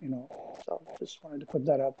 So just wanted to put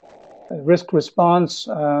that up. Risk response,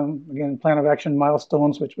 again, plan of action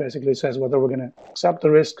milestones, which basically says whether we're going to accept the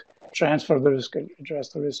risk, transfer the risk, address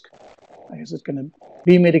the risk. Is it going to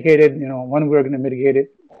be mitigated? When we're going to mitigate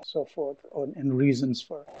it, so forth, and reasons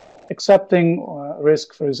for accepting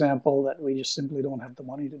risk, for example, that we just simply don't have the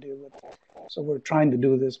money to deal with. So we're trying to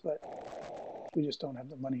do this, but we just don't have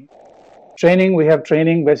the money. Training, we have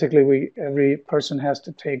training. Basically, every person has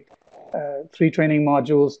to take 3 training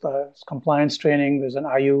modules. The compliance training, there's an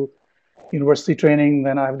IU university training.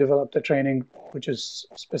 Then I've developed a training which is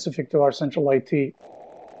specific to our central IT,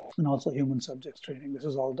 and also human subjects training. This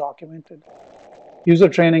is all documented. User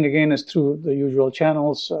training, again, is through the usual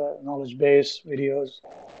channels, knowledge base, videos,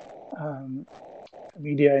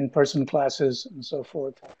 media, in-person classes, and so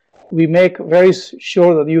forth. We make very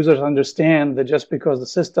sure that users understand that just because the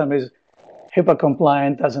system is HIPAA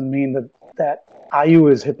compliant doesn't mean that IU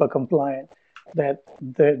is HIPAA compliant, that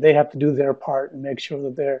they have to do their part and make sure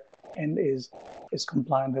that their end is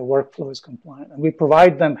compliant, their workflow is compliant. And we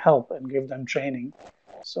provide them help and give them training.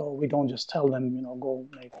 So we don't just tell them, go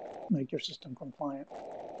make your system compliant.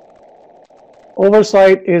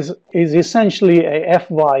 Oversight is essentially a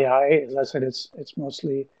FYI. As I said, it's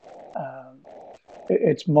mostly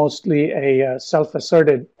a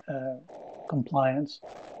self-asserted compliance.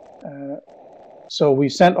 So we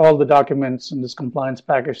sent all the documents in this compliance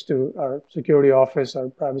package to our security office, our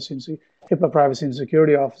HIPAA privacy and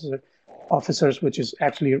security officers, which is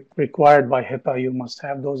actually required by HIPAA. You must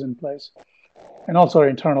have those in place. And also our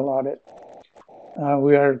internal audit.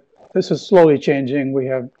 This is slowly changing. We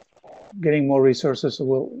have getting more resources, so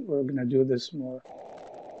we're going to do this more.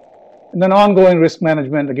 And then ongoing risk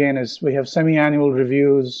management, again, is we have semi-annual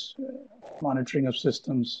reviews, monitoring of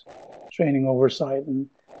systems, training oversight, and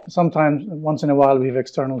sometimes, once in a while, we have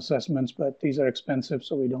external assessments, but these are expensive,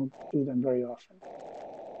 so we don't do them very often.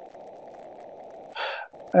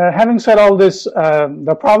 Having said all this,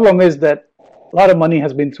 the problem is that a lot of money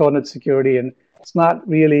has been thrown at security, and it's not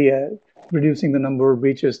really reducing the number of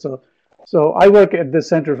breaches. So I work at the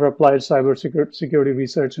Center for Applied Cybersecurity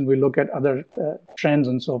Research, and we look at other trends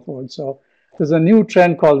and so forth. So there's a new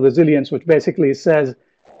trend called resilience, which basically says,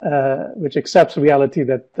 which accepts reality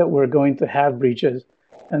that we're going to have breaches.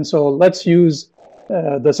 And so let's use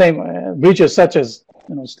the same breaches such as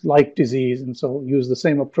like disease, and so use the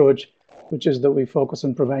same approach, which is that we focus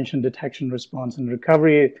on prevention, detection, response, and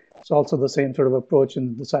recovery. It's also the same sort of approach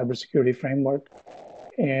in the cybersecurity framework.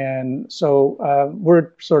 And so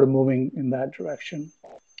we're sort of moving in that direction.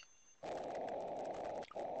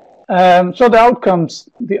 So the outcomes,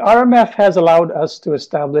 the RMF has allowed us to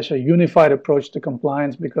establish a unified approach to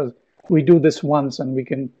compliance because we do this once and we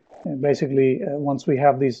can basically, once we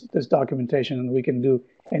have this documentation, we can do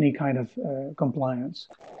any kind of compliance.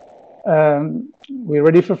 We're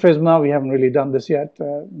ready for FISMA. We haven't really done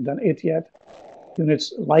it yet.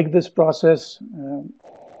 Units like this process.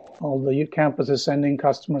 All the campus is sending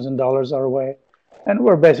customers and dollars our way. And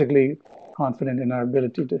we're basically confident in our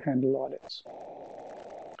ability to handle audits.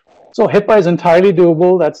 So HIPAA is entirely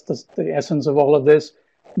doable. That's the essence of all of this,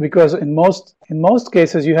 because in most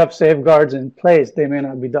cases you have safeguards in place. They may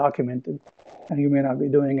not be documented, and you may not be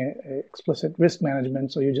doing a explicit risk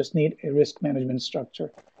management. So you just need a risk management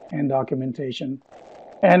structure and documentation,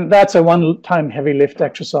 and that's a one-time heavy lift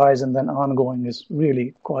exercise, and then ongoing is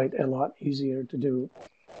really quite a lot easier to do.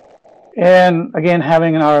 And again,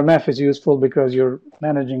 having an RMF is useful because you're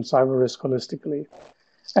managing cyber risk holistically.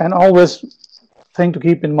 And always thing to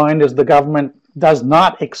keep in mind is the government does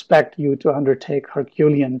not expect you to undertake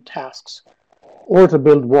Herculean tasks or to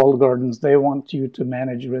build walled gardens. They want you to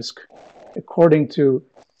manage risk according to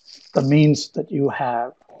the means that you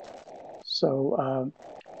have. So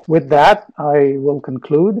with that, I will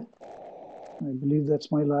conclude. I believe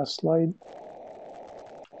that's my last slide.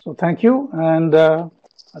 So thank you, and I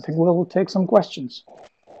think we'll take some questions.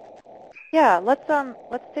 Yeah, let's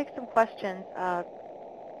take some questions.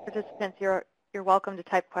 Participants, you're welcome to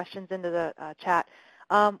type questions into the chat.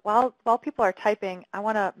 While people are typing, I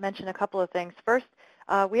want to mention a couple of things. First,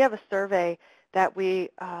 we have a survey that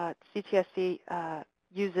CTSC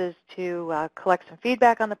uses to collect some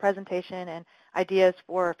feedback on the presentation and ideas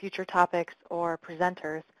for future topics or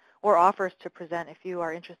presenters or offers to present if you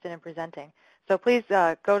are interested in presenting. So please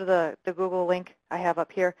go to the Google link I have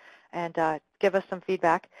up here and give us some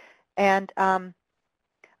feedback. And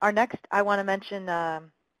our next, I want to mention our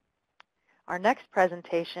next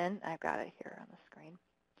presentation, I've got it here on the screen,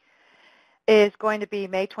 is going to be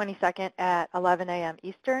May 22nd at 11 a.m.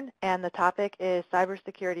 Eastern, and the topic is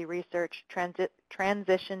Cybersecurity Research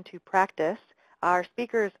Transition to Practice. Our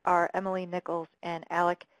speakers are Emily Nichols and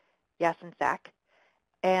Alec Yasinsak.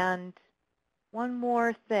 And one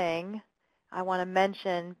more thing I want to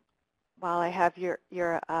mention while I have your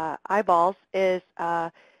eyeballs is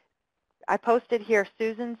I posted here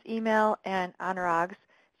Susan's email and Anurag's.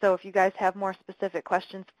 So if you guys have more specific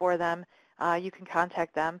questions for them, you can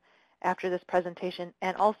contact them after this presentation.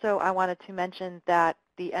 And also I wanted to mention that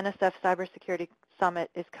the NSF Cybersecurity Summit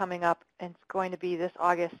is coming up, and it's going to be this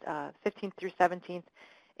August 15th through 17th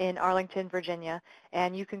in Arlington, Virginia.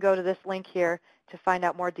 And you can go to this link here to find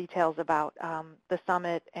out more details about the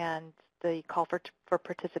summit and the call for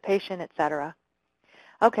participation, etc.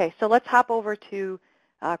 Okay, so let's hop over to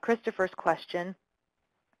Christopher's question.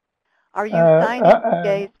 Are you signing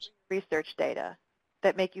engaged research data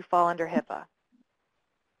that make you fall under HIPAA?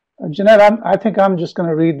 Jeanette, I think I'm just going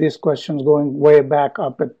to read these questions going way back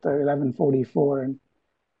up at 1144. And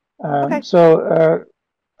okay. So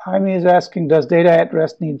Jaime is asking, does data at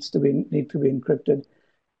rest need to be encrypted?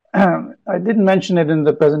 I didn't mention it in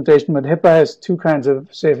the presentation, but HIPAA has two kinds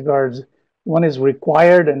of safeguards. One is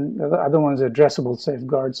required, and the other one is addressable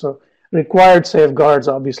safeguards. So required safeguards,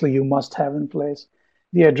 obviously, you must have in place.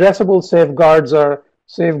 The addressable safeguards are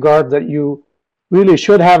safeguards that you really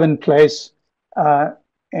should have in place, but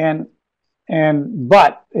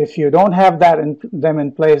if you don't have them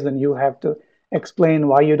in place, then you have to explain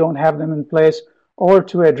why you don't have them in place, or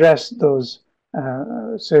to address those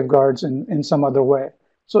safeguards in some other way.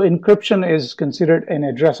 So encryption is considered an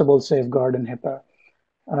addressable safeguard in HIPAA.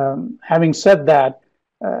 Having said that,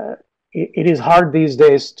 it is hard these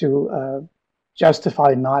days to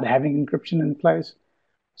justify not having encryption in place.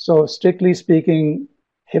 So strictly speaking,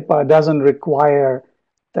 HIPAA doesn't require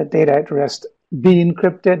that data at rest be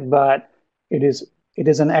encrypted, but it is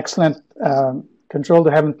an excellent control to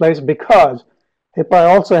have in place because HIPAA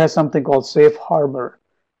also has something called safe harbor.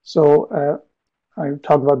 So I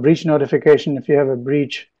talked about breach notification. If you have a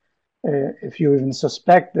breach, if you even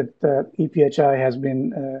suspect that EPHI has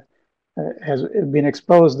been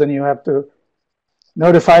exposed, then you have to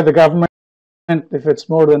notify the government. If it's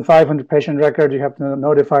more than 500 patient records, you have to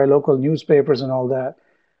notify local newspapers and all that.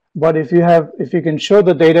 But if you can show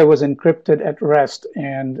the data was encrypted at rest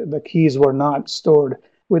and the keys were not stored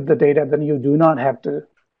with the data, then you do not have to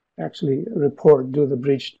actually do the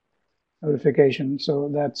breach notification. So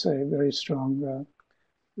that's a very strong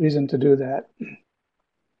reason to do that.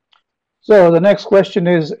 So the next question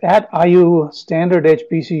is, at IU, standard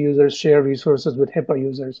HPC users share resources with HIPAA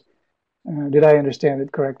users. Did I understand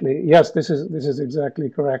it correctly? Yes, this is exactly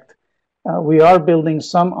correct. We are building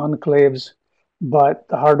some enclaves, but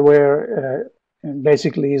the hardware and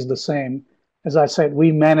basically is the same. As I said,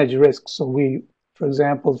 we manage risks. So we, for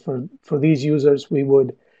example, for these users, we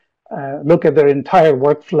would look at their entire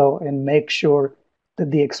workflow and make sure that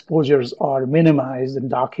the exposures are minimized and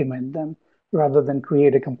document them rather than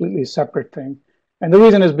create a completely separate thing. And the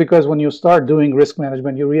reason is because when you start doing risk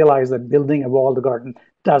management, you realize that building a walled garden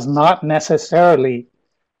does not necessarily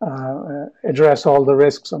address all the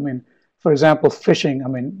risks. I mean, for example, phishing. I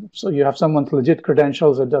mean, so you have someone's legit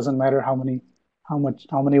credentials. It doesn't matter how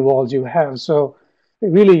many walls you have. So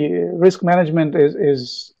really, risk management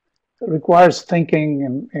requires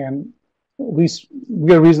thinking, and we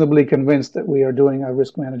are reasonably convinced that we are doing our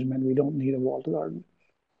risk management. We don't need a walled garden.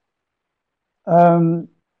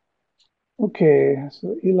 Okay,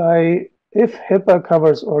 so Eli, if HIPAA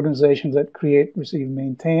covers organizations that create, receive,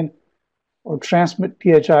 maintain, or transmit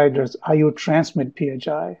PHI, does IU transmit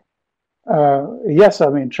PHI? Yes, I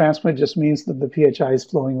mean, transmit just means that the PHI is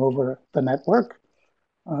flowing over the network.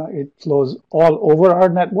 It flows all over our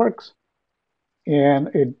networks, and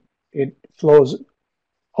it flows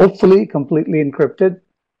hopefully completely encrypted.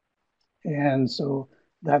 And so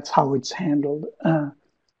that's how it's handled,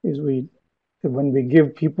 when we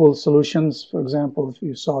give people solutions. For example, if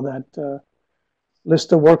you saw that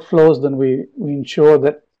list of workflows, then we ensure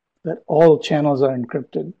that all channels are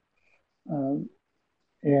encrypted.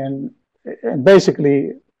 And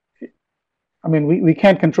basically, I mean, we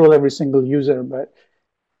can't control every single user, but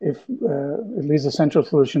if at least the central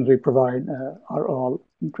solutions we provide are all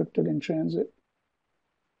encrypted in transit.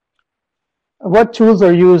 What tools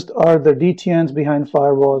are used? Are the DTNs behind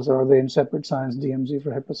firewalls, or are they in separate signs DMZ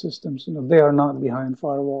for HIPAA systems? You know, they are not behind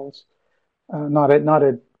firewalls. Not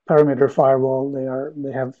a perimeter firewall.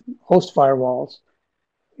 They have host firewalls,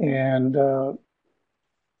 and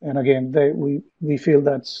again, we feel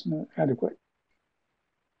that's adequate.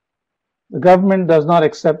 The government does not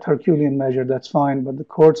accept Herculean measure. That's fine, but the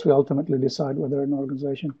courts will ultimately decide whether an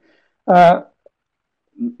organization.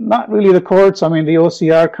 Not really the courts. I mean, the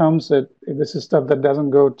OCR comes. This is stuff that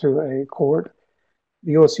doesn't go to a court.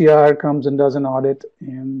 The OCR comes and does an audit,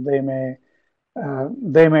 and they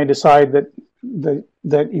may decide that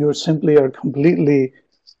you simply are completely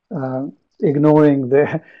ignoring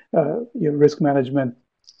your risk management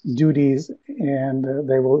duties, and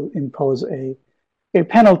they will impose a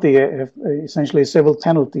penalty, essentially a civil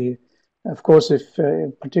penalty. Of course, if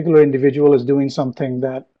a particular individual is doing something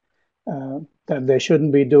that they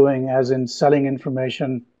shouldn't be doing, as in selling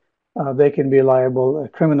information, they can be liable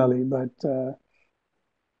criminally. But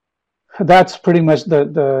that's pretty much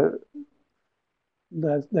that's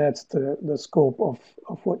the scope of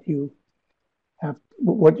what you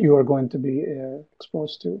are going to be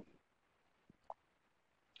exposed to.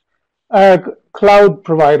 Cloud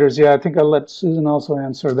providers, yeah, I think I'll let Susan also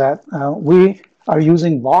answer that. We are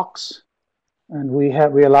using Box. And we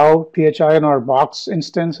allow PHI in our Box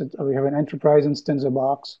instance. We have an enterprise instance of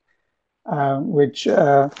Box, which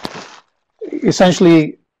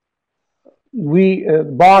essentially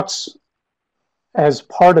Box, as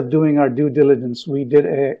part of doing our due diligence, we did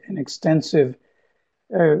an extensive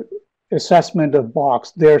assessment of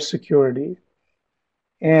Box, their security,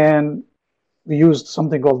 and we used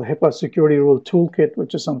something called the HIPAA Security Rule Toolkit,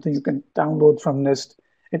 which is something you can download from NIST.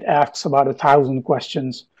 It asks about 1,000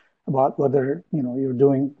 questions about whether you're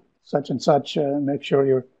doing such and such, make sure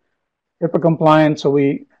you're HIPAA compliant. So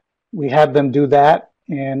we had them do that,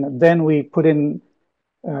 and then we put in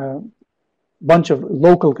a bunch of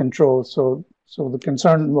local controls. So the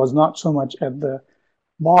concern was not so much at the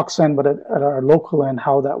Box end, but at our local end,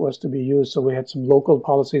 how that was to be used. So we had some local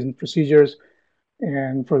policies and procedures,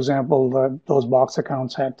 and for example, those Box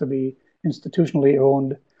accounts had to be institutionally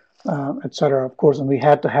owned, et cetera, of course, and we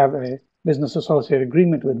had to have a business associate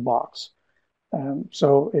agreement with Box.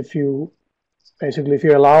 So if you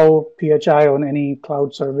allow PHI on any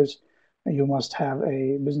cloud service, you must have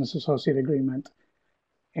a business associate agreement.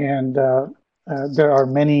 And there are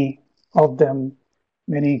many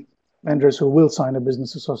vendors who will sign a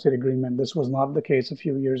business associate agreement. This was not the case a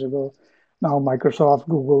few years ago. Now Microsoft,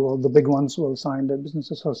 Google, all the big ones will sign the business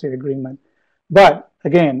associate agreement. But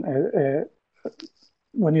again,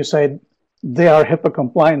 when you say they are HIPAA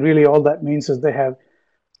compliant, really all that means is they have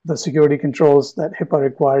the security controls that HIPAA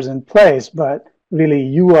requires in place, but really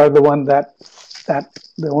you are the one that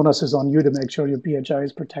the onus is on you to make sure your PHI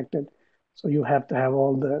is protected. So you have to have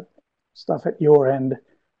all the stuff at your end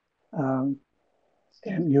and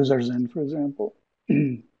users end, for example.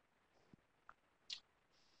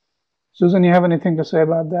 Susan, you have anything to say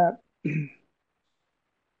about that?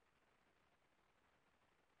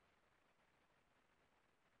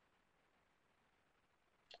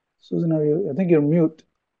 Susan, I think you're mute.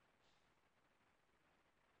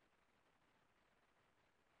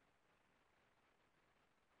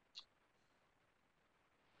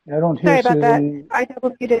 I don't hear Sorry about that. Susan. I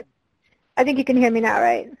double muted. I think you can hear me now,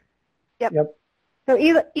 right? Yep. So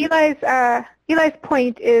Eli's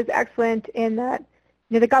point is excellent in that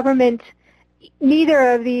the government,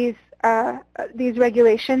 neither of these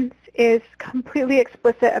regulations is completely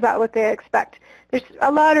explicit about what they expect. There's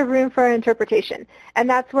a lot of room for interpretation, and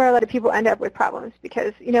that's where a lot of people end up with problems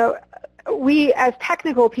because we as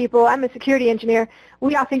technical people, I'm a security engineer,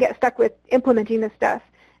 we often get stuck with implementing this stuff,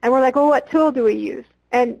 and we're like, well, what tool do we use?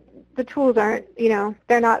 And the tools aren't,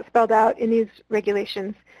 they're not spelled out in these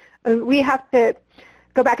regulations. We have to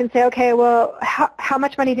go back and say, okay, well, how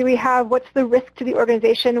much money do we have? What's the risk to the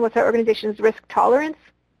organization? What's our organization's risk tolerance?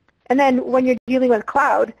 And then when you're dealing with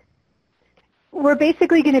cloud, we're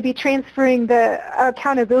basically going to be transferring the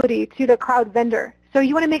accountability to the cloud vendor. So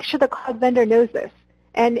you want to make sure the cloud vendor knows this.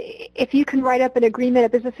 And if you can write up an agreement, a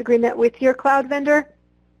business agreement with your cloud vendor,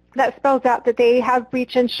 that spells out that they have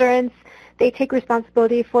breach insurance, they take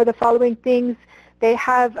responsibility for the following things, they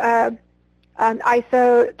have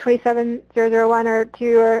ISO 27001 or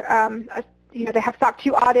 2, or they have SOC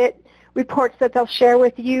 2 audit reports that they'll share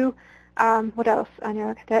with you. What else? I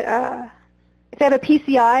know that if they have a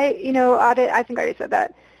PCI, audit, I think I already said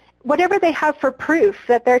that. Whatever they have for proof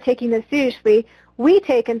that they're taking this seriously, we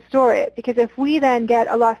take and store it, because if we then get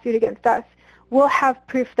a lawsuit against us, we'll have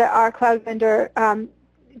proof that our cloud vendor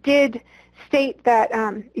did state that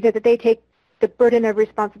that they take the burden of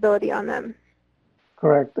responsibility on them.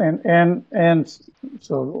 Correct, and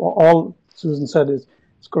so all Susan said is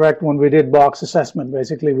correct. When we did box assessment,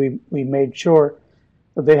 basically we made sure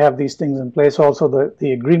that they have these things in place. Also,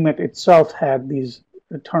 the agreement itself had these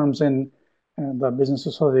terms in. The business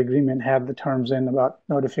associate agreement had the terms in about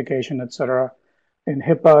notification, etc. In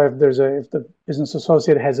HIPAA, if the business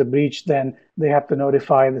associate has a breach, then they have to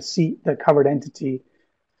notify the covered entity.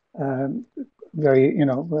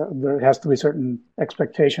 There has to be certain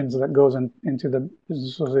expectations that goes into the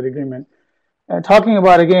business associate agreement. Talking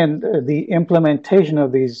about, again, the implementation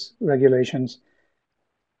of these regulations,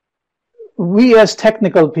 we as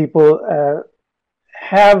technical people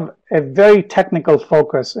have a very technical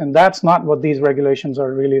focus, and that's not what these regulations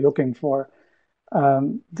are really looking for.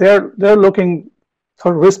 They're looking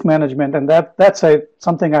for risk management, and that's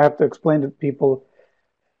something I have to explain to people.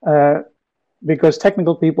 Because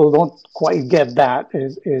technical people don't quite get that.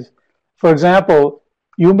 For example,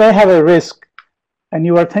 you may have a risk and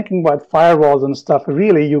you are thinking about firewalls and stuff.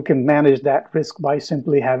 Really, you can manage that risk by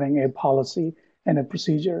simply having a policy and a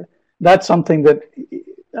procedure. That's something that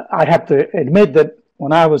I have to admit that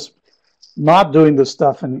when I was not doing this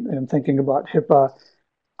stuff and thinking about HIPAA,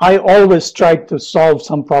 I always tried to solve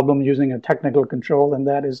some problem using a technical control, and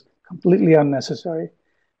that is completely unnecessary.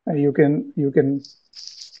 You can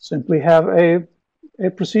simply have a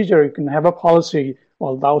procedure. You can have a policy.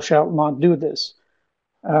 Well, thou shalt not do this,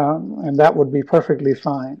 and that would be perfectly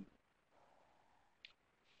fine.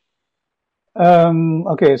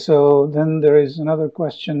 Okay, so then there is another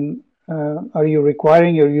question. Are you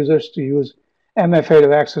requiring your users to use MFA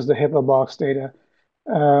to access the HIPAA box data?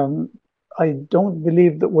 I don't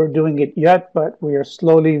believe that we're doing it yet, but we are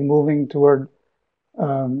slowly moving toward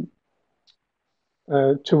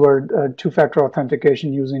two-factor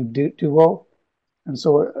authentication using Duo, and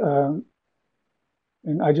so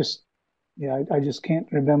and I just can't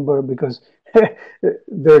remember because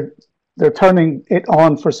they're turning it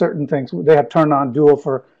on for certain things. They have turned on Duo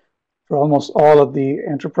for almost all of the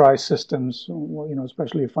enterprise systems,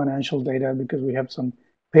 especially financial data, because we have some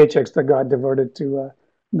paychecks that got diverted to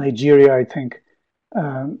Nigeria, I think.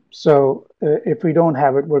 So if we don't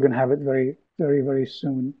have it, we're going to have it very, very, very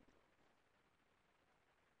soon.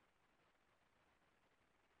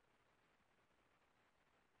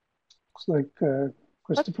 Looks like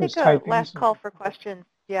Christopher's typing. Let's take a last call for questions.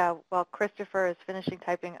 Yeah, while Christopher is finishing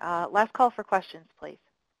typing. Last call for questions, please.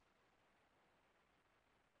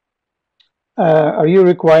 Are you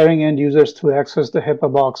requiring end users to access the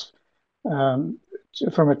HIPAA box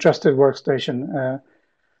from a trusted workstation?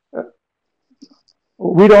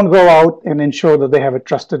 We don't go out and ensure that they have a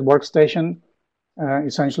trusted workstation.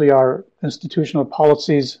 Essentially, our institutional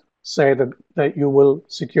policies say that you will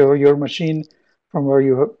secure your machine from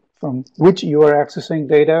which you are accessing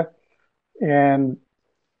data, and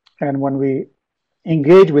when we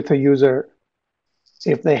engage with a user,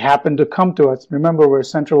 if they happen to come to us, remember we're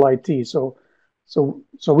central IT, so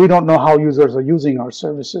we don't know how users are using our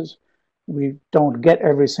services. We don't get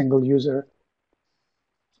every single user,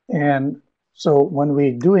 and so when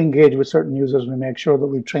we do engage with certain users, we make sure that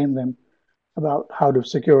we train them about how to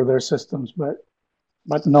secure their systems. But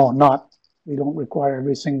no, we don't require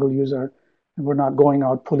every single user, and we're not going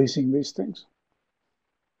out policing these things.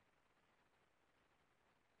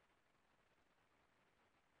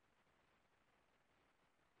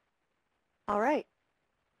 All right.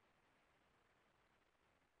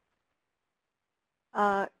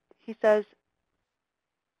 He says,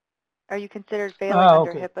 are you considered failing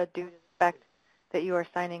under Okay. HIPAA due to the fact that you are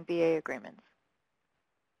signing BA agreements?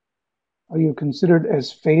 Are you considered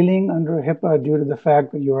as failing under HIPAA due to the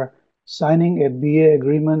fact that you are signing a BA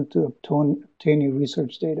agreement to obtain your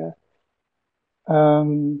research data? Yeah,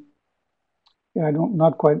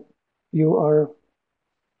 not quite. You are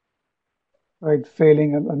right,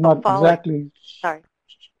 failing. I'm not Falling. exactly. Sorry.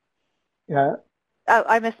 Yeah.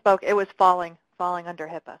 I misspoke. It was falling under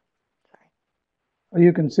HIPAA. Sorry. Are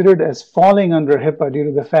you considered as falling under HIPAA due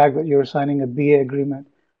to the fact that you're signing a BA agreement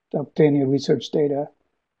to obtain your research data?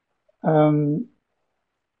 Obtain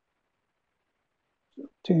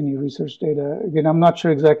your research data. Again, I'm not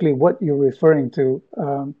sure exactly what you're referring to,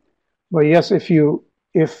 but yes, if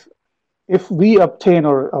we obtain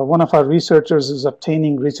or one of our researchers is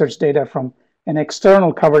obtaining research data from an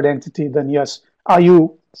external covered entity, then yes,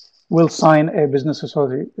 IU will sign a business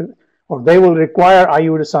associate, or they will require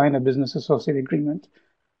IU to sign a business associate agreement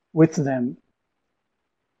with them.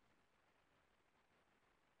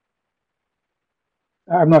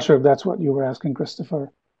 I'm not sure if that's what you were asking,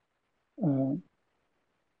 Christopher.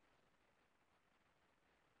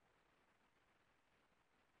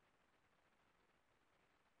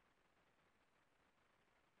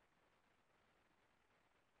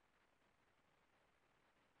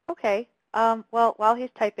 Okay. Well, while he's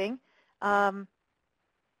typing, I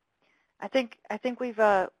think we've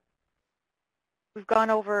gone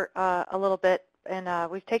over a little bit,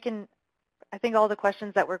 and we've taken, I think, all the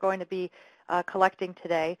questions that we're going to be collecting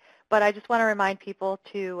today. But I just want to remind people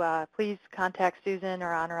to please contact Susan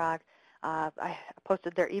or Anurag. I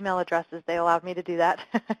posted their email addresses. They allowed me to do that.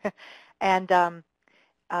 And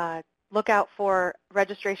look out for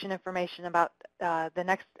registration information about the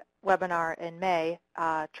next webinar in May,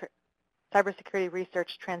 Cybersecurity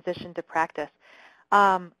Research Transition to Practice.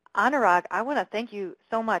 Anurag, I want to thank you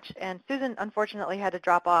so much. And Susan, unfortunately, had to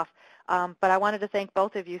drop off. But I wanted to thank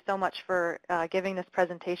both of you so much for giving this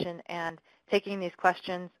presentation and taking these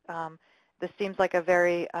questions. This seems like a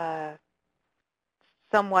very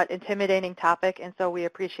somewhat intimidating topic, and so we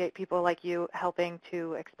appreciate people like you helping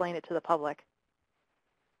to explain it to the public.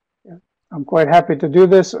 Yeah, I'm quite happy to do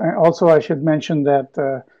this. Also, I should mention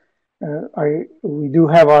that we do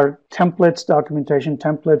have our templates, documentation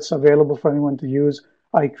templates available for anyone to use.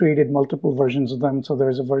 I created multiple versions of them, so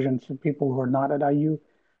there's a version for people who are not at IU.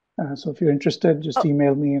 So if you're interested, just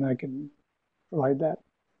email me and I can provide that.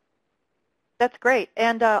 That's great.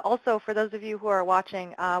 And also, for those of you who are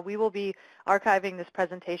watching, we will be archiving this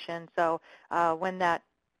presentation. So when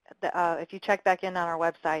if you check back in on our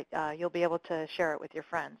website, you'll be able to share it with your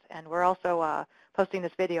friends. And we're also posting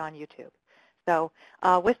this video on YouTube. So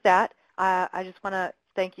with that, I just want to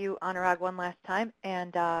thank you, Anurag, one last time.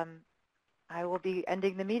 And I will be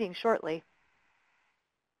ending the meeting shortly.